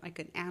to, like,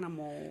 an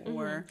animal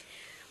or...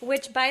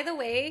 Which, by the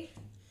way...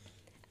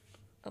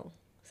 Oh,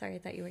 sorry, I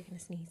thought you were going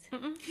to sneeze.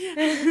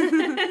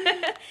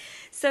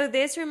 So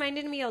this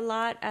reminded me a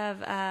lot of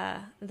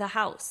The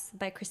House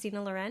by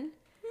Christina Loren.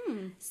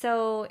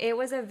 So it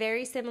was a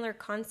very similar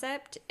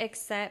concept,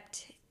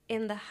 except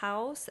in The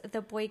House,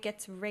 the boy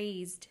gets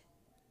raised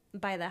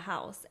by the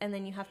house, and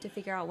then you have to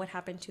figure out what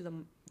happened to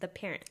the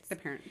parents. The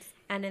parents.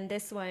 And in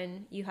this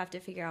one, you have to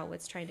figure out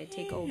what's trying to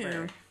take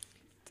over.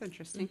 It's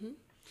interesting.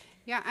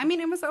 Yeah, I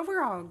mean, it was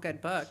overall a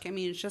good book. I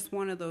mean, it's just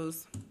one of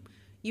those...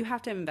 You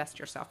have to invest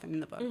yourself in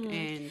the book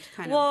and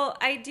kind of... Well,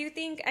 I do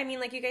think, I mean,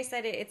 like you guys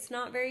said, it's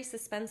not very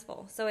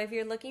suspenseful. So if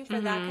you're looking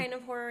for that kind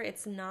of horror,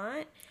 it's not.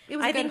 It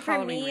was a I good think for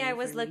Halloween me, I read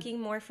was for me.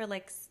 looking more for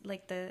like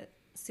the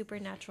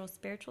supernatural,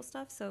 spiritual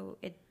stuff. So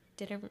it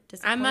didn't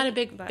disappoint. I'm not a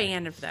big but-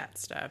 fan of that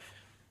stuff.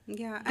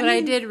 Yeah, But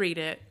I did read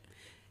it.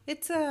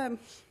 It's a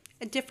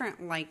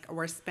different, like,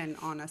 or spin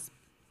on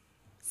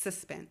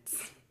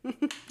suspense.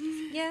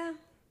 Yeah.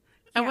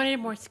 I wanted it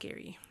more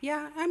scary.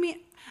 Yeah, I mean,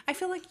 I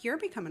feel like you're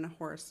becoming a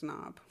horror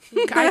snob.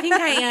 I think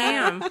I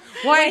am. Well,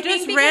 I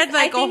just think read because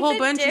like I a think whole the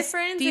bunch of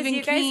difference is Stephen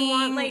you guys King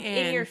want like in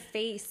and your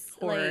face,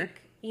 horror.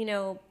 like, you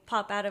know,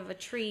 pop out of a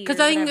tree. because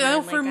or I whatever.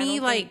 know for I me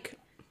don't like think-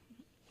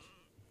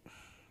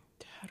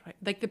 how do I,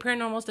 like the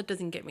paranormal stuff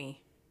doesn't get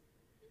me.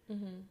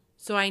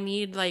 So I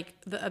need like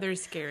the other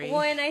scary.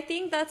 Well, and I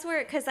think that's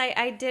where, because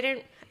I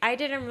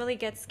didn't really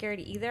get scared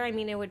either. I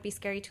mean, it would be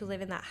scary to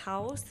live in that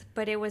house,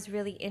 but it was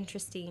really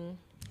interesting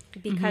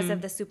because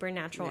of the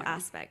supernatural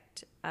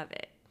aspect of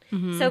it.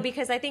 So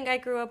because I think I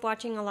grew up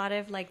watching a lot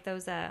of like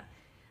those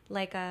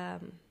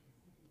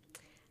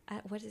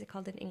what is it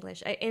called in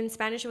English? In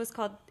Spanish, it was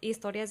called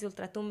Historias de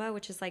Ultratumba,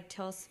 which is like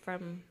tales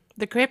from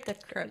the crypt.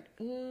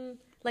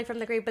 like from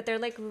the grave, but they're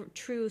like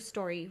true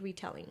story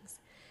retellings.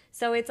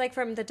 So it's like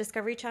from the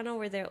Discovery Channel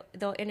where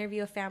they'll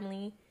interview a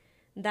family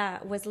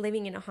that was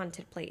living in a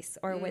haunted place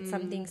or with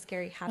something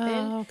scary happened.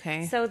 Oh,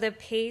 okay. So the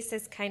pace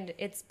is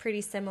it's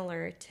pretty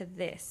similar to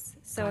this.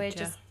 So it Gotcha.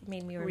 just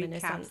made me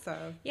reminisce on. Recaps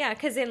of Yeah,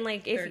 because in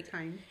like if their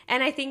time.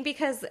 and I think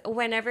because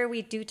whenever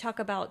we do talk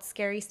about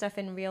scary stuff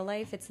in real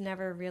life, it's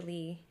never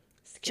really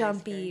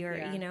jumpy or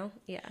yeah. you know,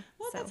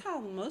 Well, so. that's how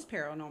most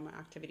paranormal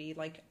activity,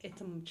 like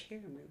it's a chair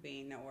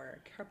moving or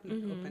a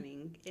cabinet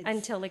opening. It's,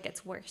 Until it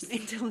gets worse.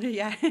 until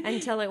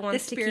Until it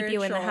wants to keep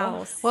you in the spiritual.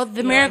 house. Well,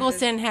 the Miracle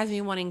Sin has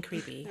me wanting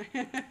creepy.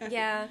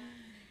 Yeah.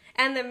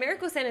 And the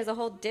Miracle Sin is a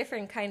whole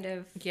different kind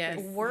of Yes.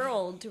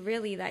 world,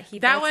 really, that he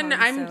That built one, on,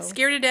 I'm so.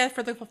 scared to death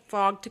for the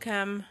fog to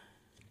come.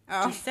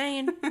 Oh, Just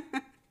saying.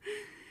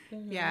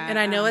 yeah. And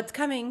I know it's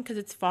coming because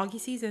it's foggy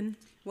season.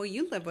 Well,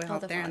 you live way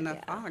out the there in the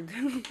fog,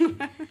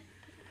 fog.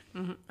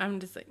 I'm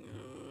just like,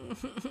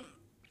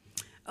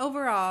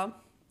 Overall,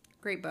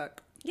 great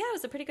book. Yeah, it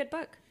was a pretty good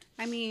book.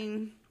 I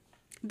mean,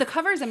 the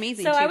cover is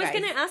amazing. So too, I was guys.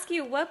 going to ask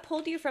you, what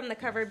pulled you from the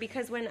cover?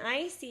 Because when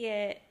I see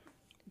it,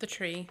 the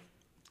tree.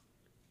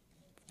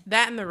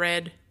 That and the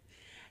red.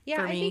 Yeah,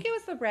 for I me. think it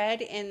was the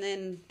red and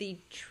then the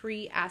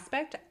tree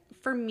aspect.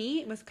 For me,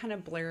 it was kind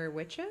of Blair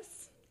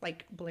Witches,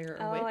 like Blair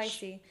Witch. oh, I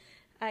see.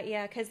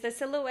 Yeah, because the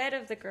silhouette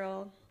of the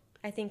girl,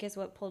 I think, is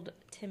what pulled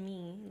to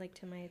me, like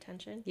to my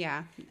attention.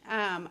 Yeah,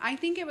 I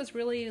think it was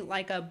really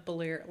like a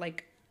Blair,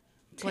 like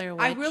Blair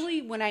I Witch.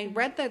 really, when I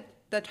read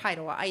the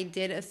title, I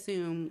did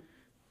assume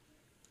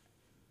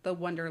the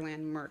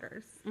Wonderland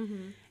Murders.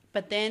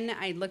 But then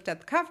I looked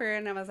at the cover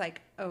and I was like,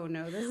 oh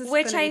no, this is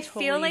Which gonna be I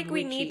feel totally like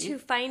we need witchy. to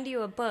find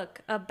you a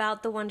book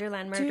about the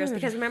Wonderland Murders. Dude.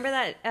 Because remember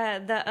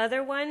that the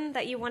other one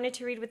that you wanted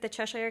to read with the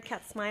Cheshire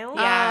Cat smile?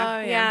 Yeah.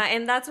 Oh, Yeah,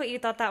 and that's what you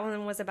thought that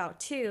one was about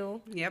too.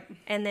 Yep.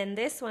 And then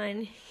this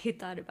one, you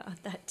thought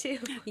about that too.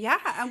 Yeah,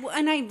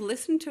 and I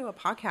listened to a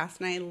podcast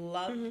and I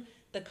love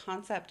the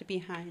concept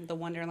behind the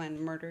Wonderland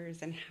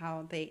Murders and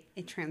how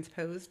it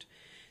transposed.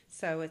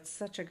 So it's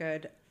such a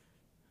good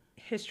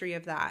history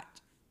of that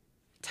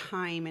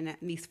time and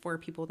these 4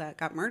 people that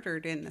got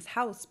murdered in this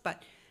house.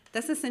 But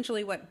That's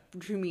essentially what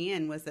drew me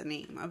in, was the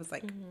name. I was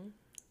like,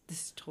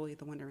 this is totally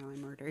the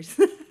Wonderland Murders.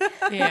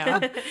 Yeah.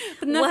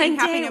 But nothing One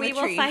happened day of we a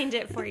will tree. find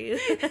it for you.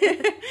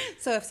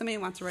 So if somebody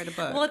wants to write a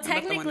book, Well, about the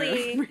Wonderland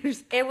technically,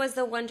 Murders, it was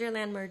the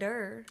Wonderland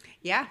Murder.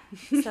 yeah.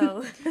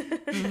 So,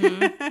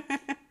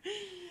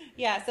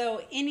 Yeah,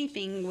 so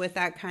anything with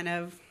that kind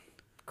of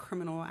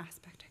criminal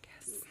aspect, I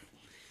guess.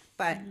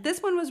 But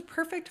this one was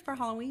perfect for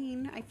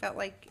Halloween. I felt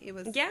like it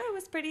was... yeah, it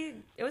was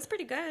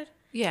pretty good.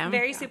 Yeah.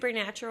 Very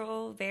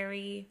supernatural,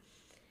 very,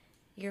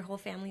 your whole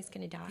family's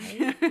going to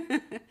die.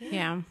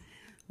 Yeah.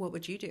 What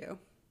would you do?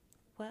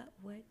 What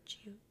would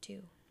you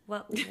do?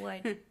 What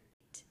would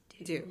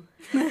Do.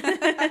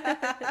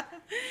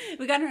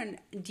 We got to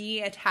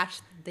detach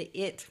the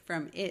it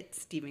from it,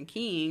 Stephen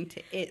King,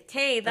 to it.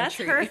 Hey, the that's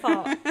tree. her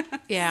fault.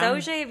 Yeah.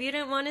 Sojay, if you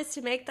didn't want us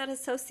to make that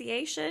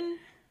association,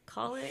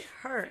 call it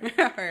her.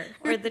 Her.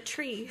 Or the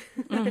tree.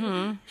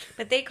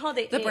 But they called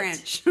it The it.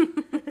 branch.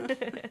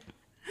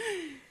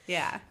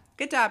 Yeah.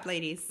 Good job,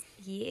 ladies.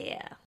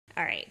 Yeah.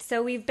 All right.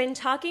 So we've been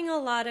talking a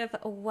lot of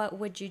what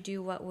would you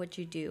do? What would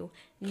you do?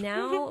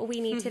 Now we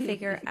need to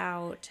figure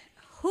out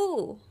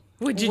who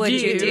Would you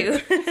you do?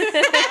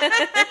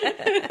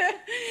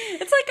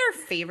 It's like our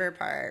favorite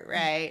part,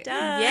 right?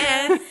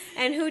 Yes.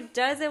 And who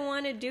doesn't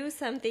want to do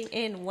something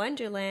in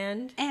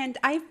Wonderland? And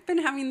I've been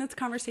having this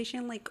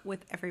conversation like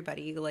with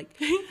everybody, like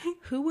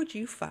who would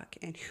you fuck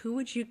and who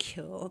would you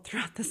kill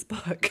throughout this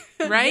book?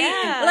 Right?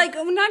 Yeah. Like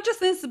not just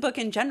this book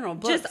in general,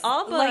 books. Just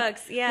all Like-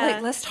 books. Yeah.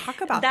 Like let's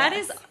talk about That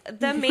this. is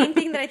the main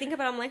thing that I think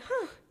about. I'm like,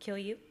 kill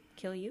you.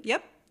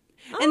 Yep.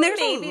 Oh, And there's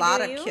maybe, a lot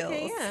do of you? kills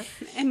Okay, yeah.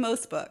 in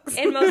most books.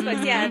 In most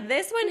books, yeah.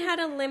 This one had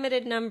a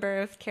limited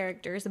number of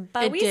characters,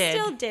 but It we did.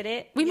 still did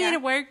it. We Yeah. made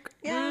it work.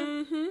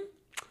 Yeah.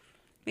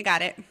 We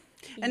got it.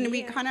 And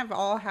we Yeah. kind of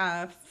all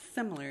have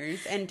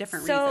similars and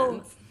different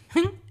So-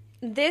 reasons.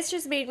 This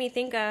just made me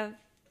think of,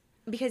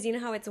 because you know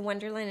how it's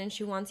Wonderland and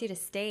she wants you to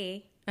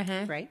stay.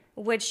 Uh-huh. Right?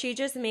 Would she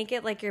just make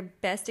it like your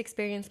best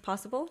experience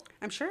possible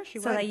I'm sure she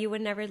so would. that you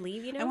would never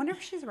leave, you know? I wonder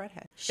if she's a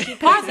redhead. She could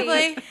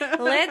Possibly. be.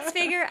 Let's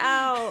figure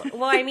out.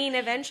 Well, I mean,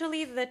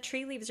 eventually the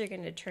tree leaves are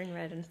going to turn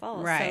red and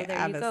fall. Right, So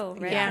there you go.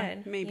 obviously.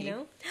 Redhead. Yeah, maybe. You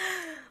know?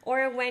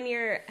 Or when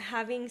you're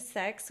having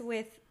sex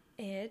with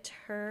it,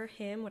 her,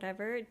 him,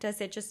 whatever,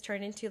 does it just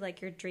turn into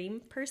like your dream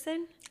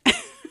person?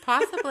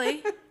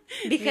 Possibly.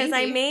 Because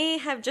I Maybe. may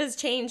have just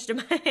changed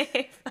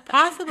my.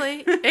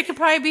 Possibly. It could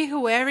probably be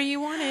whoever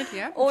you wanted.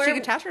 Yeah. Or- she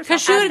could attach herself.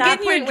 'Cause she would At that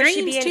get in your point, would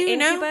she be dreams an too,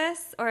 no?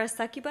 incubus or a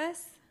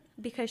succubus?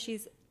 Because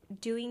she's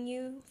doing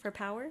you for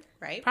power,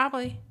 right?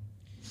 Probably.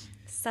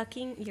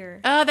 sucking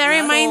your. Oh, that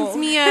No. reminds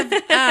me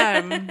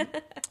of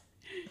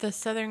the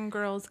Southern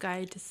Girl's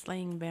Guide to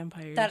Slaying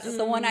Vampires. That's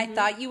the one I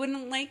thought you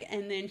wouldn't like,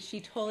 and then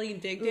she totally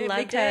digged it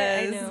Loved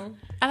because it. I know.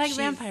 I like she's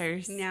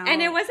vampires. now.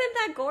 And it wasn't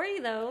that gory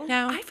though.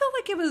 No. I felt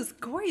like it was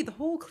gory. The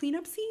whole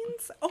cleanup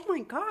scenes. Oh my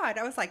god!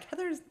 I was like,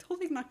 Heather's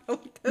totally not going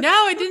like this.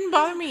 No, it didn't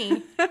bother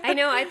me. I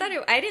know. I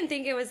didn't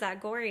think it was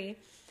that gory.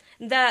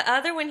 The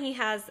other one he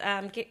has,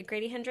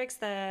 Grady Hendrix,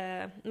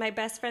 My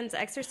Best Friend's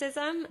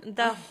Exorcism.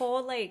 The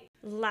whole like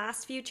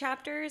last few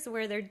chapters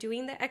where they're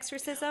doing the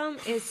exorcism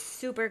is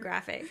super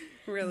graphic.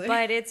 Really?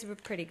 But it's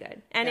pretty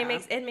good, and Yeah.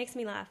 it makes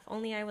me laugh.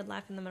 Only I would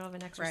laugh in the middle of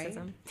an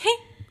exorcism.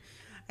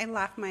 I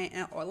laugh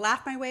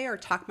my way or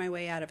talk my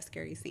way out of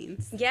scary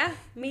scenes. Yeah,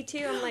 me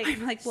too. I'm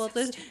like, Well,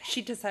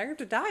 she deserved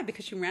to die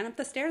because she ran up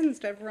the stairs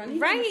instead of running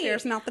down Right. the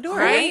stairs and out the door.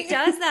 Right. who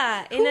does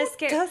that in Who a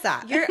scare? does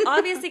that? You're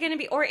obviously going to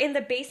be, or in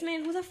the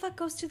basement. Who the fuck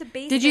goes to the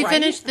basement? Did you Right.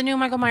 finish the new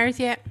Michael Myers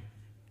yet?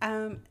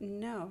 No,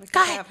 because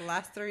God. I have the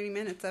last 30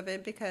 minutes of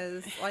it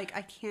because, like,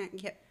 I can't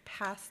get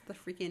past the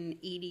freaking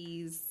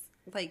 80s,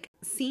 like,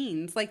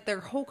 scenes. Like,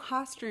 their whole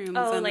costumes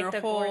Oh, and like their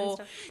the gore and whole...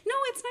 stuff. No,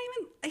 it's not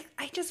even...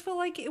 I just feel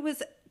like it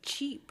was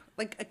cheap.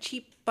 Like, a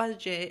cheap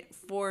budget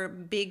for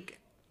big...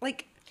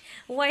 Like...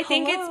 Well, I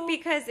think Hello? it's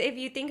because if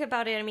you think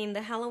about it, I mean,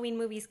 the Halloween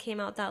movies came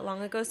out that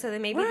long ago, so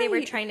then maybe they were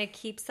Right. trying to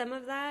keep some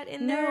of that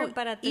in No, there,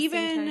 but at the even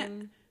same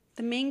time,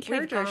 the main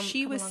character, come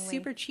she a was long way.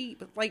 super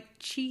cheap, like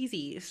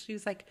cheesy. She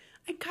was like,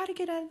 I gotta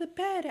get out of the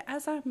bed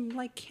as I'm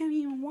like can't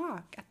even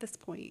walk at this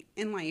point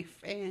in life,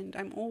 and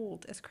I'm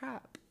old as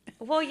crap.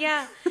 well,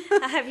 yeah.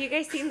 Have you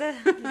guys seen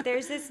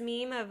there's this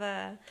meme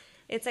of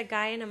it's a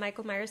guy in a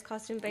Michael Myers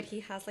costume, but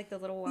he has like the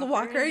little walker. The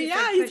walker, and yeah,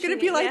 like, he's gonna pushing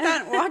be it, like yeah.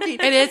 that walking.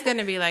 It is going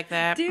to be like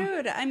that.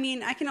 Dude, I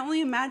mean, I can only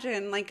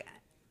imagine like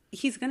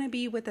he's gonna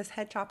be with his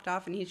head chopped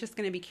off, and he's just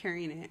gonna be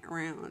carrying it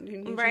around,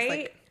 and he's Right? just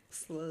like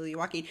slowly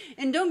walking.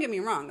 And don't get me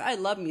wrong, I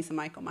love me some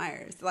Michael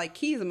Myers. Like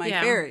he's my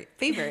Yeah.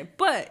 favorite,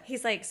 but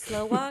He's like,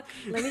 slow walk.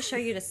 Let me show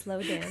you to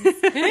slow dance.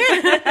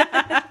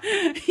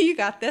 you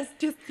got this.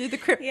 Just do the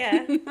crypt.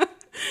 Yeah.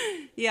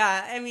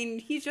 Yeah, I mean,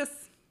 he's just,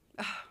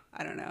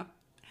 I don't know.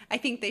 I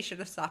think they should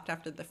have stopped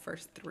after the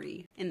first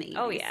 3 in the 80s.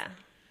 Oh yeah,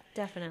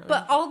 definitely.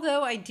 But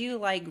although I do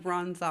like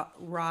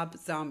Rob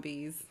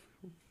Zombie's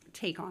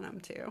take on him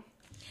too.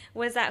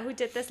 was that who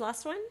did this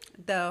last one?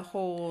 The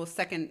whole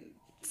second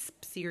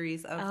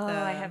series of Oh,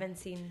 I haven't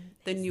seen.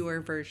 the newer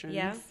versions.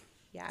 Yeah?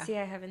 Yeah. See,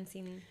 I haven't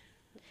seen.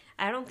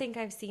 I don't think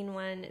I've seen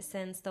one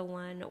since the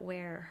one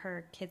where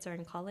her kids are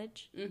in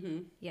college. Mm-hmm.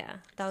 Yeah,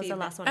 that was the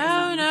last one I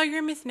saw. Oh, no,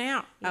 you're missing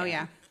out. Oh,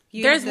 yeah.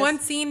 There's one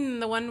scene in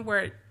the one where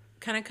it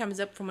kind of comes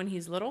up from when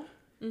he's little.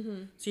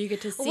 Mm-hmm. So you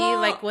get to see,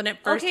 like, when it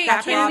first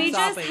happens. Can we Rob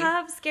just Zombie.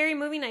 have scary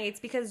movie nights?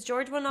 Because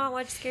George will not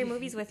watch scary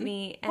movies with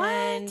me.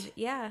 And,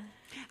 yeah.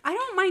 I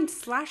don't mind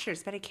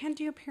slashers, but I can't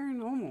do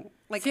paranormal.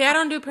 Like, See, I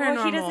don't do paranormal.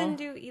 Well, he doesn't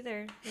do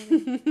either.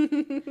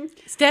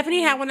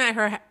 Stephanie had one at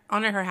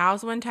her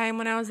house one time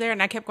when I was there,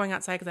 and I kept going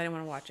outside because I didn't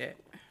want to watch it.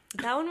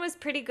 That one was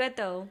pretty good,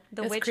 though.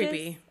 The It's witches.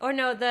 creepy. Or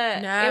no,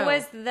 it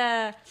was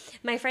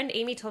my friend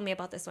Amy told me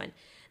about this one.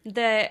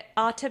 The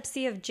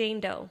Autopsy of Jane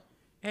Doe.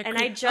 And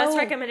I just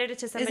recommended it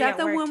to somebody Is that at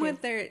the work, one too.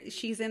 with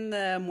she's in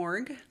the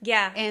morgue?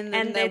 Yeah. And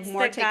then the it's the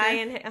morgue guy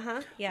taker?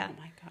 and, yeah. Oh,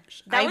 my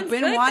gosh. That I've one's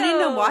been good, wanting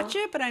though. to watch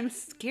it, but I'm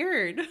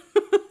scared.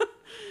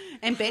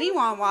 And Benny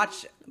won't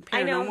watch paranormal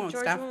I know,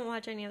 George stuff. won't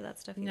watch any of that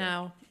stuff either.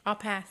 No, I'll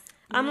pass.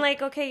 I'm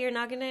like, okay,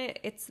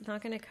 it's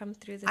not gonna come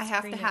through the I have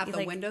screen. to have the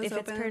Like, windows if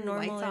open, it's paranormal,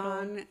 lights it'll-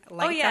 on, Oh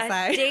lights yeah,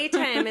 outside.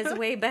 daytime is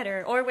way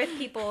better. Or with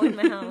people in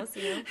my house,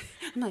 you know.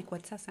 I'm like,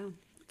 what's that sound?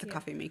 It's a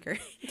coffee maker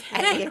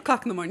at 8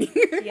 o'clock in the morning.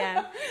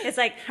 Yeah, it's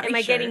like, am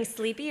I sure? getting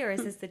sleepy or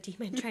is this the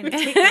demon trying to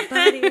take my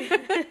body?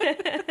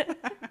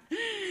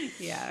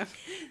 Yeah.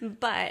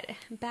 But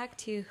back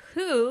to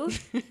who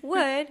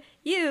would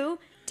you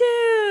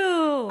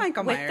do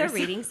Michael with Myers. the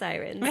reading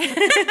sirens?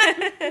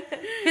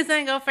 Who's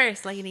going to go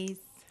first, ladies?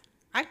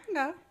 I can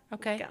go.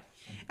 Okay.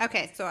 Go.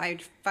 Okay, so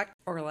I'd fuck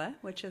Orla,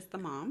 which is the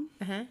mom,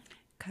 Uh-huh.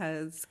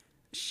 because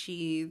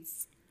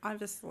she's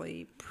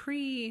obviously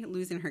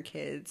pre-losing her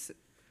kids,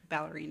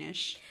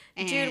 ballerinish.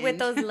 Dude, with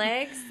those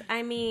legs,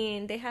 I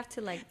mean, they have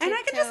to like. And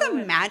I could just tiptoe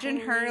and imagine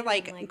pull her in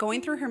like and,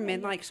 going through her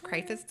midlife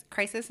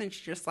crisis, and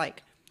she's just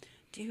like,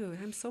 "Dude,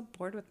 I'm so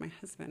bored with my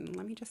husband.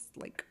 Let me just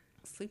like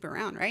sleep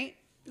around, right?"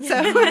 So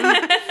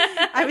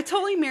I would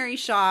totally marry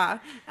Shaw,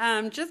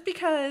 just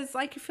because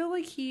like I feel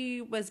like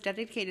he was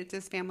dedicated to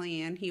his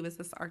family, and he was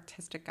this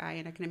artistic guy,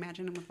 and I can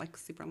imagine him with like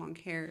super long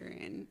hair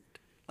and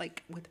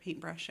like with a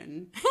paintbrush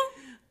and.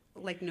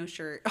 Like no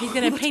shirt. He's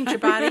going to paint your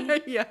body?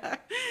 Yeah.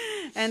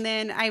 And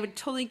then I would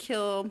totally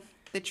kill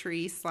the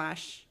tree /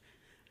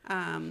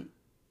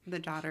 the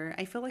daughter.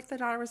 I feel like the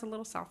daughter was a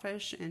little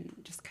selfish and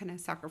just kind of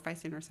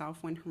sacrificing herself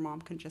when her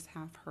mom could just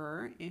have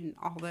her. And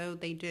although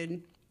they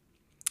did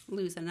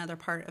lose another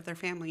part of their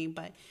family,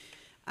 but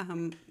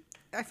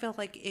I feel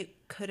like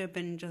it could have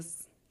been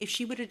just, if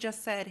she would have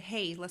just said,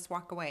 hey, let's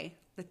walk away.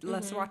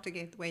 Let's walk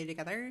away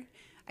together.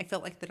 I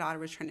felt like the daughter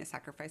was trying to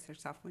sacrifice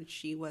herself when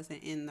she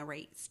wasn't in the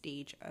right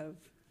stage of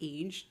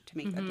age to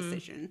make that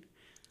decision.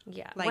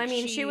 Yeah. Like, well, I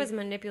mean, she she was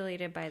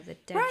manipulated by the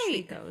dead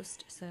tree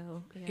ghost.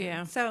 So,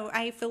 Yeah. So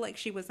I feel like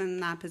she was in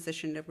that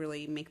position to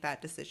really make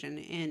that decision.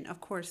 And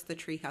of course, the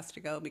tree has to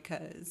go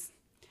because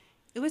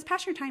it was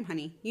past your time,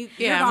 honey. You're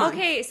gone.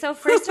 Okay, so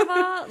first of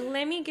all,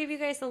 let me give you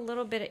guys a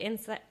little bit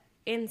of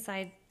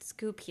inside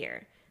scoop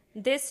here.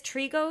 This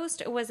tree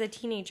ghost was a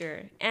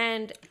teenager,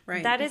 and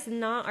Right. that is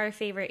not our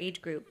favorite age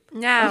group.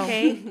 No.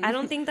 Okay? I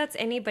don't think that's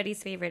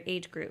anybody's favorite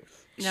age group.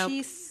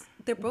 Nope.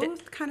 They're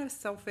both kind of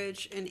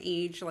selfish in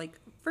age. Like,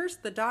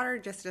 first, the daughter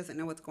just doesn't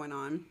know what's going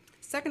on.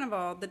 Second of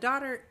all,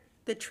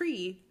 the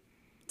tree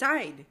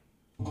died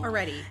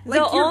already. Like,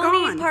 The you're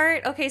only gone.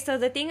 part, okay, so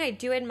the thing I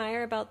do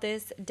admire about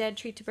this dead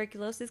tree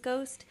tuberculosis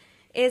ghost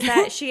is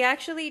that she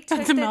actually took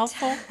That's a the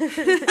mouthful.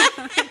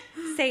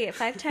 say it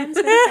 5 times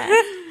for the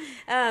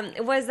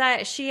best. Was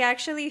that she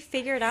actually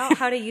figured out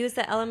how to use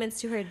the elements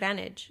to her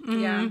advantage,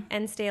 Yeah.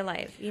 and stay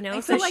alive. You know, I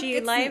so feel like she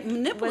it's life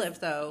manipulative,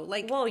 though.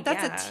 Like, Well,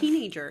 that's yeah. a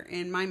teenager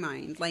in my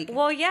mind. Like,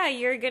 Well, yeah,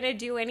 you're gonna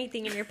do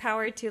anything in your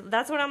power to.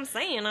 That's what I'm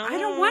saying. I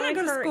don't want to like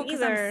go to her school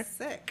because I'm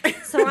sick.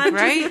 So I'm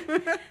Right?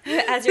 just,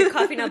 as you're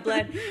coughing up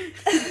blood.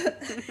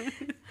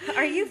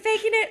 Are you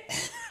faking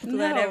it?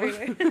 Blood No.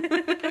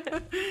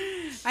 everywhere.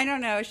 I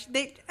don't know.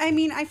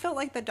 I felt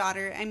like the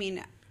daughter,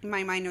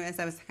 my mind, as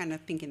I was kind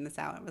of thinking this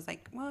out, it was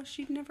like, well,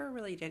 she never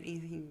really did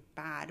anything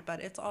bad,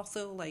 but it's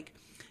also like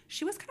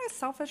she was kind of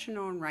selfish in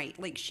her own right.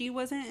 Like, she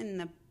wasn't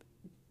in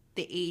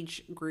the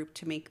age group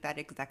to make that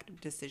executive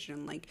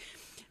decision. Like,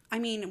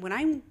 when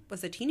I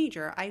was a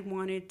teenager, I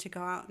wanted to go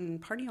out and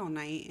party all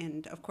night,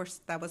 and of course,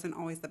 that wasn't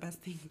always the best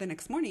thing the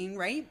next morning,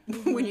 right?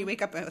 When you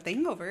wake up with a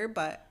hangover,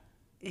 but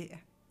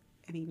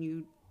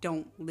you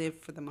don't live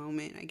for the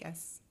moment, I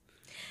guess.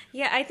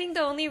 Yeah, I think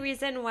the only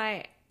reason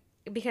why,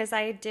 because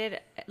I did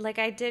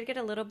get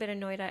a little bit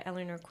annoyed at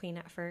Eleanor Queen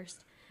at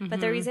first, but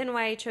the reason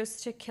why I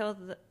chose to kill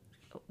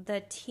the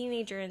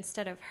teenager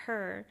instead of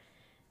her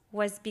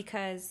was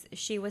because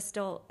she was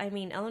still,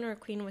 Eleanor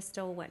Queen was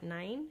still,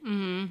 9?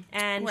 Mm-hmm.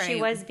 And she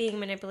Right. was being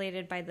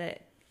manipulated by the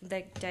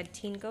dead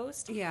teen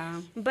ghost.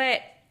 Yeah.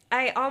 But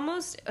I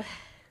almost,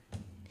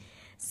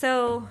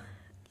 so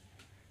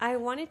I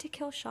wanted to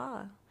kill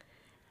Shaw,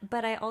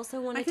 but I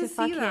also wanted can to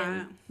fuck see that.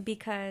 him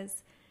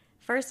because,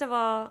 first of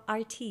all,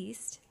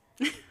 artiste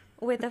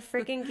with a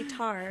freaking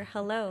guitar.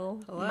 Hello,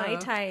 my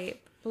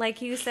type.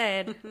 Like you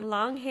said,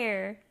 long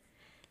hair,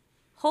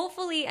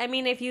 hopefully, I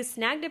mean, if you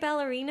snagged a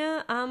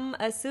ballerina, I'm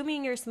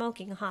assuming you're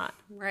smoking hot.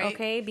 Right.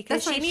 Okay? Because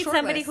That's she my needs short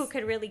somebody list. who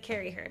could really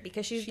carry her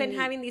because she's been need-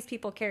 having these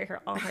people carry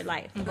her all her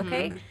life.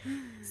 Okay?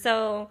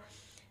 So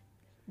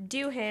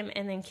do him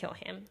and then kill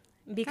him.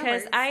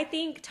 Because works. I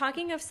think,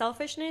 talking of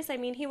selfishness, I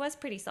mean, he was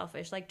pretty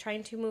selfish, like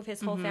trying to move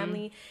his whole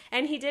family.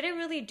 And he didn't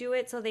really do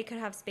it so they could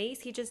have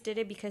space. He just did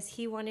it because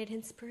he wanted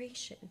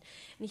inspiration.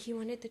 And he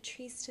wanted the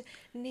trees to,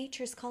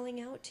 nature's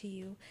calling out to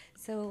you.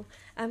 So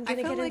I'm going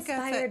to feel get like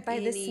that's inspired by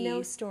this any-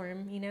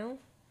 snowstorm, you know?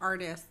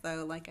 Artists,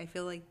 though, like, I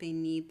feel like they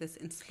need this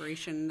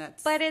inspiration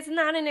that's... But it's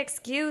not an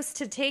excuse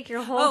to take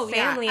your whole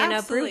family and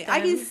uproot them.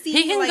 I can see,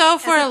 He can like, go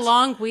for as a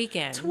long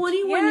weekend.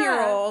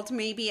 21-year-old,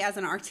 maybe as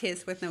an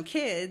artist with no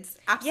kids.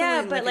 Absolutely,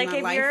 Yeah, but like living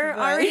if my you're life,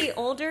 but- already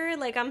older,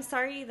 like I'm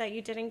sorry that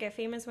you didn't get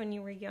famous when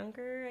you were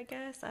younger, I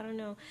guess. I don't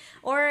know.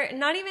 Or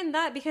not even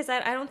that, because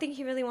I don't think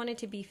he really wanted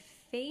to be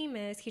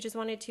famous. He just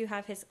wanted to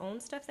have his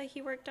own stuff that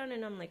he worked on,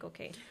 and I'm like,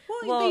 okay. Well,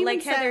 they Well, even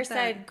like Heather said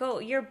said, that- go.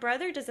 Your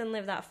brother doesn't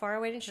live that far.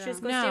 Why didn't you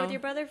just go stay No. with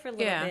your brother for a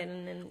little bit?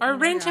 And Or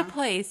rent Yeah. a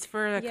place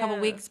for a couple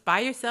Yeah. weeks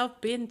by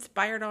yourself. Be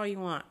inspired all you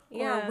want.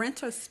 yeah. Or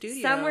rent a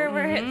studio. Somewhere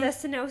where the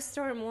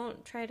snowstorm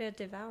won't try to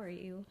devour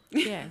you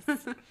Yes.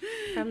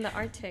 from the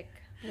Arctic,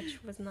 which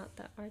was not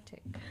the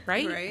Arctic.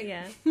 Right? Right?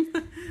 Yeah.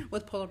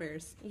 With polar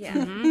bears.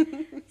 Yeah.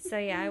 So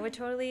yeah, I would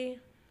totally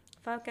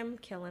fuck him,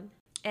 kill him.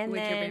 And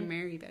Would you then be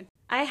married then?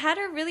 I had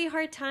a really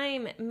hard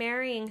time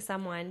marrying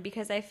someone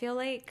because I feel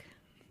like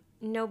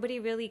nobody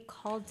really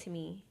called to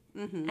me.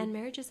 And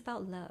marriage is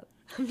about love.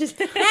 I'm just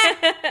Is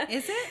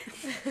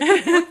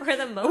it? for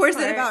the most Or is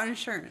part. it about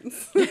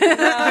insurance?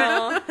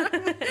 No.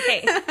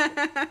 Okay.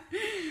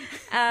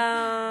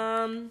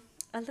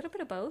 A little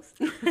bit of both.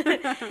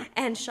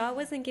 And Shaw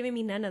wasn't giving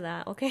me none of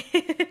that. Okay.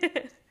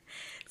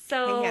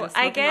 So He had a I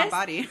smoking hot guess.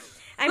 body.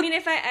 I mean,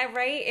 if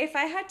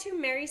I had to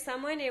marry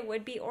someone, it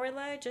would be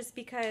Orla, just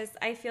because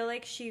I feel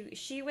like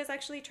she was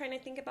actually trying to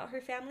think about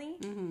her family.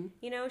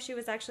 You know, she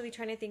was actually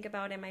trying to think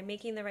about, am I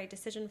making the right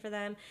decision for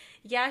them?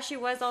 Yeah, she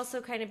was also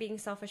kind of being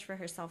selfish for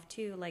herself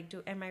too. Like,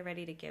 am I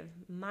ready to give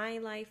my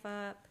life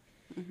up?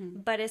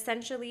 But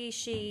essentially,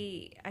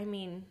 she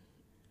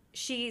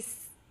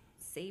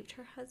saved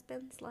her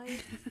husband's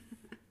life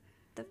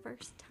the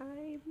first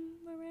time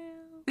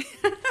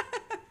around.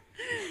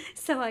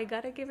 So I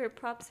gotta give her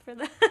props for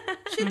that.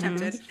 She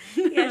attempted.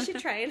 Yeah, she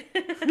tried.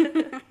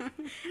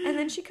 And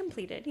then she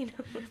completed, you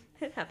know.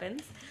 It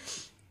happens.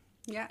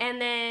 Yeah.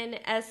 And then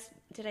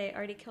did I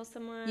already kill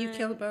someone? You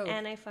killed both.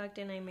 And I fucked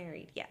and I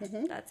married. Yeah,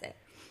 that's it.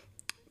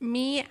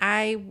 Me,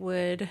 I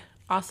would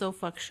also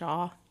fuck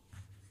Shaw.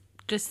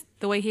 Just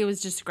the way he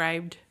was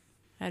described.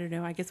 I don't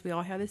know. I guess we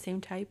all have the same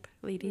type,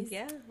 ladies.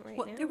 Yeah, right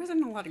Well, now. there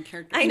wasn't a lot of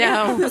characters. I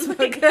No.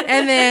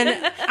 And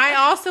then I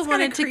also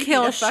wanted to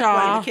kill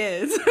Shaw,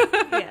 Kids.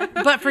 Yeah.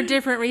 but for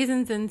different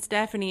reasons than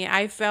Stephanie.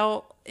 I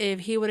felt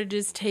if he would have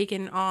just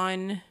taken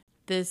on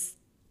this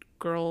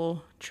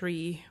girl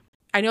tree.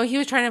 I know he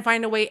was trying to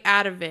find a way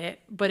out of it,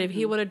 but if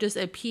he would have just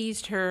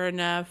appeased her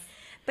enough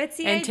But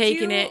see, and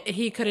taken it,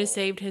 he could have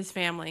saved his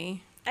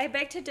family. I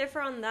beg to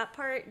differ on that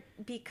part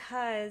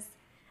because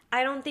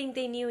I don't think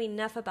they knew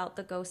enough about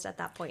the ghost at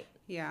that point.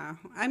 Yeah.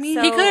 I mean,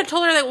 So- He could have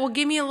told her that, well,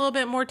 give me a little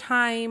bit more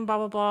time, blah,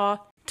 blah, blah.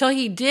 Till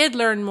he did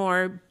learn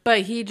more,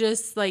 but he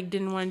just, like,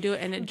 didn't want to do it,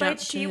 and it But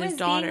jumped she to was his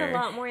daughter. being a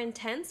lot more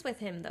intense with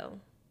him, though.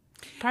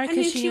 Probably I mean,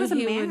 because she knew was a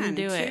he man wouldn't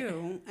do it.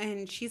 too,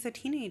 and she's a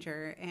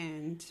teenager,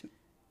 and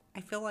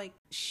I feel like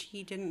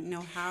she didn't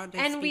know how to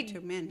And speak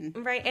to men.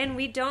 Right, and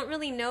we don't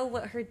really know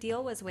what her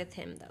deal was with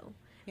him, though.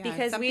 Yeah,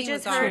 because we something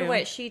just was heard off.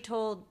 what she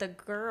told the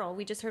girl.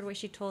 We just heard what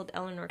she told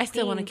Eleanor I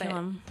still Queen, want to kill but-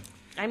 him.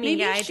 I mean, Maybe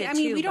yeah, I she, did I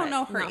mean, too, we don't but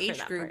know her not for age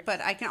that group, part.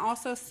 but I can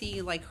also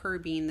see like her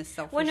being the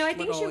selfish. Well, no, I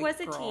think she little was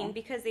a girl. teen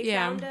because they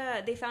Yeah.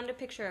 found a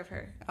picture of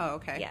her. Oh,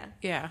 okay. Yeah,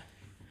 Yeah.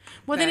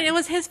 Well, then But- it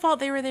was his fault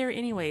they were there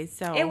anyways,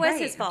 so. it was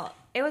Right. his fault.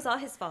 It was all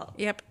his fault.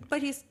 Yep.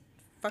 But he's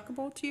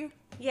fuckable to you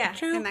Yeah,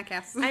 True. in that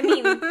case. I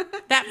mean,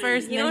 That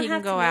first, You and then don't he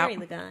have can go to marry out.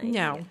 the guy.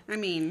 No. I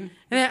mean,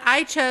 And then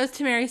I chose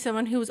to marry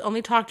someone who was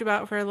only talked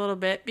about for a little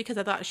bit because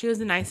I thought she was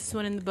the nicest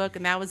one in the book,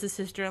 and that was the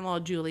sister-in-law,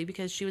 Julie,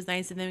 because she was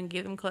nice to them and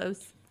gave them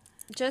clothes.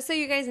 just so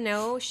you guys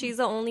know, she's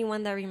the only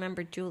one that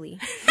remembered Julie.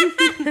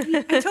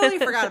 I totally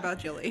forgot about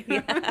Julie.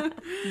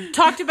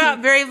 Talked about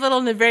very little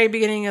in the very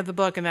beginning of the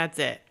book, and that's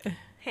it.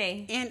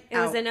 Hey, And it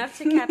was out. enough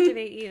to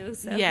captivate you.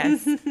 So.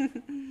 Yes.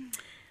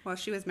 Well,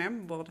 she was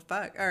memorable to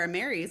fuck or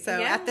marry. So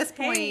Yeah, at this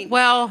hey. point,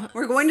 Well,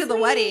 we're going to the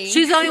wedding.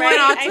 she's the only Right?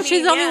 one. I mean,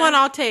 She's the only yeah. one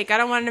I'll take. I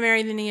don't want to marry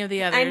any of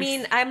the others. I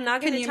mean, I'm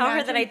not going Can to you tell her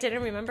that imagine? I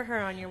didn't remember her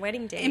on your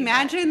wedding day.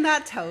 Imagine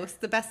that toast,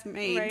 the best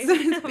maids. Right.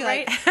 To be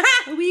Right.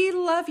 like, we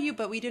love you,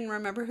 but we didn't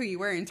remember who you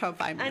were until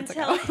 5 minutes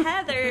until ago.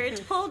 Heather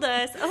told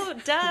us, "Oh,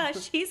 duh,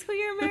 she's who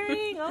you're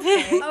marrying."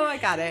 Okay. Oh, I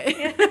got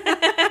it.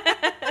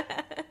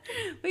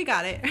 We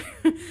got it.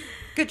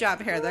 Good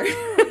job, Heather.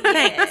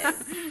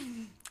 Yes.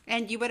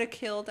 And you would have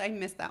killed. I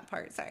missed that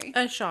part. Sorry.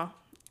 Shaw.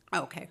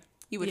 Oh, okay.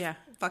 You would Yeah.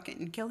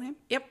 fucking kill him.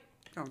 Yep.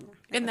 Oh, no.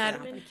 In that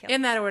kill.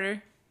 in that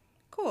order.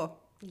 Cool.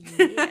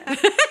 Yeah.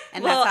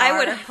 And Well, that's I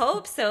would our-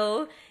 hope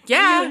so.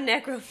 Yeah. You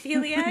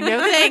necrophiliac. No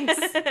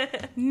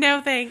thanks.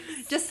 No thanks.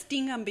 Just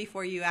sting them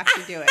before you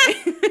actually do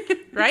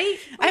it. Right?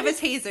 I have a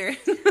taser.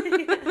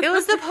 It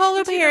was the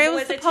polar bear. It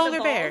was the polar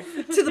bear.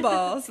 To the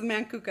balls, the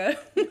mancuca.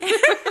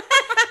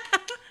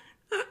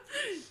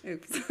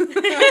 Oops.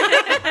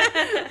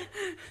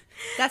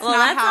 That's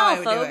not how I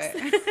would do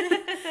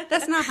it.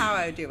 That's not how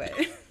I would do it.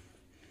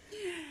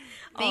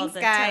 Thanks,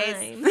 guys.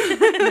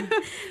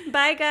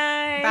 Bye,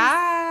 guys.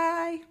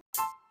 Bye.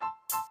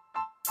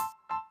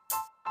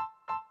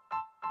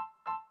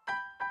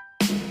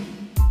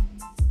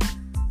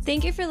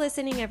 Thank you for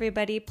listening,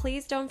 everybody.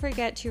 Please don't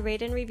forget to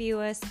rate and review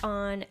us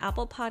on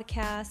Apple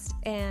Podcast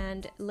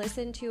and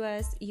listen to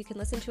us. You can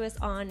listen to us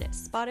on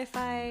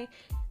Spotify,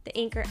 the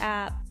Anchor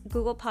app,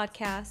 Google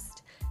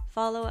Podcast.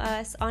 Follow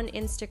us on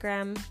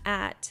Instagram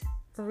at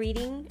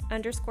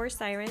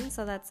reading_siren.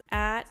 So that's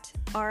at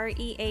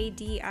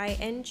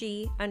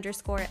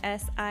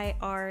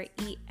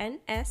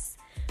READING_SIRENS.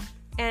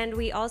 And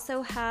we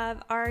also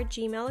have our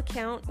Gmail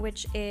account,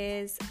 which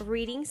is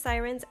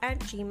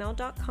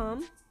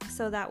readingsirens@gmail.com.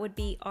 So that would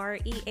be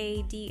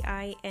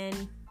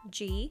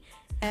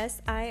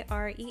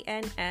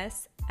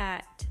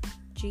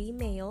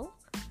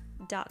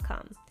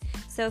READINGSIRENS@gmail.com.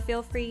 So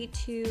feel free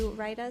to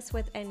write us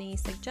with any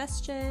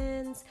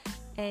suggestions,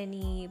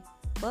 any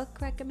book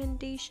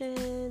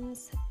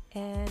recommendations,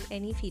 and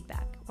any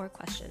feedback or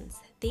questions.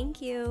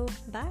 Thank you.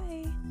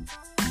 Bye.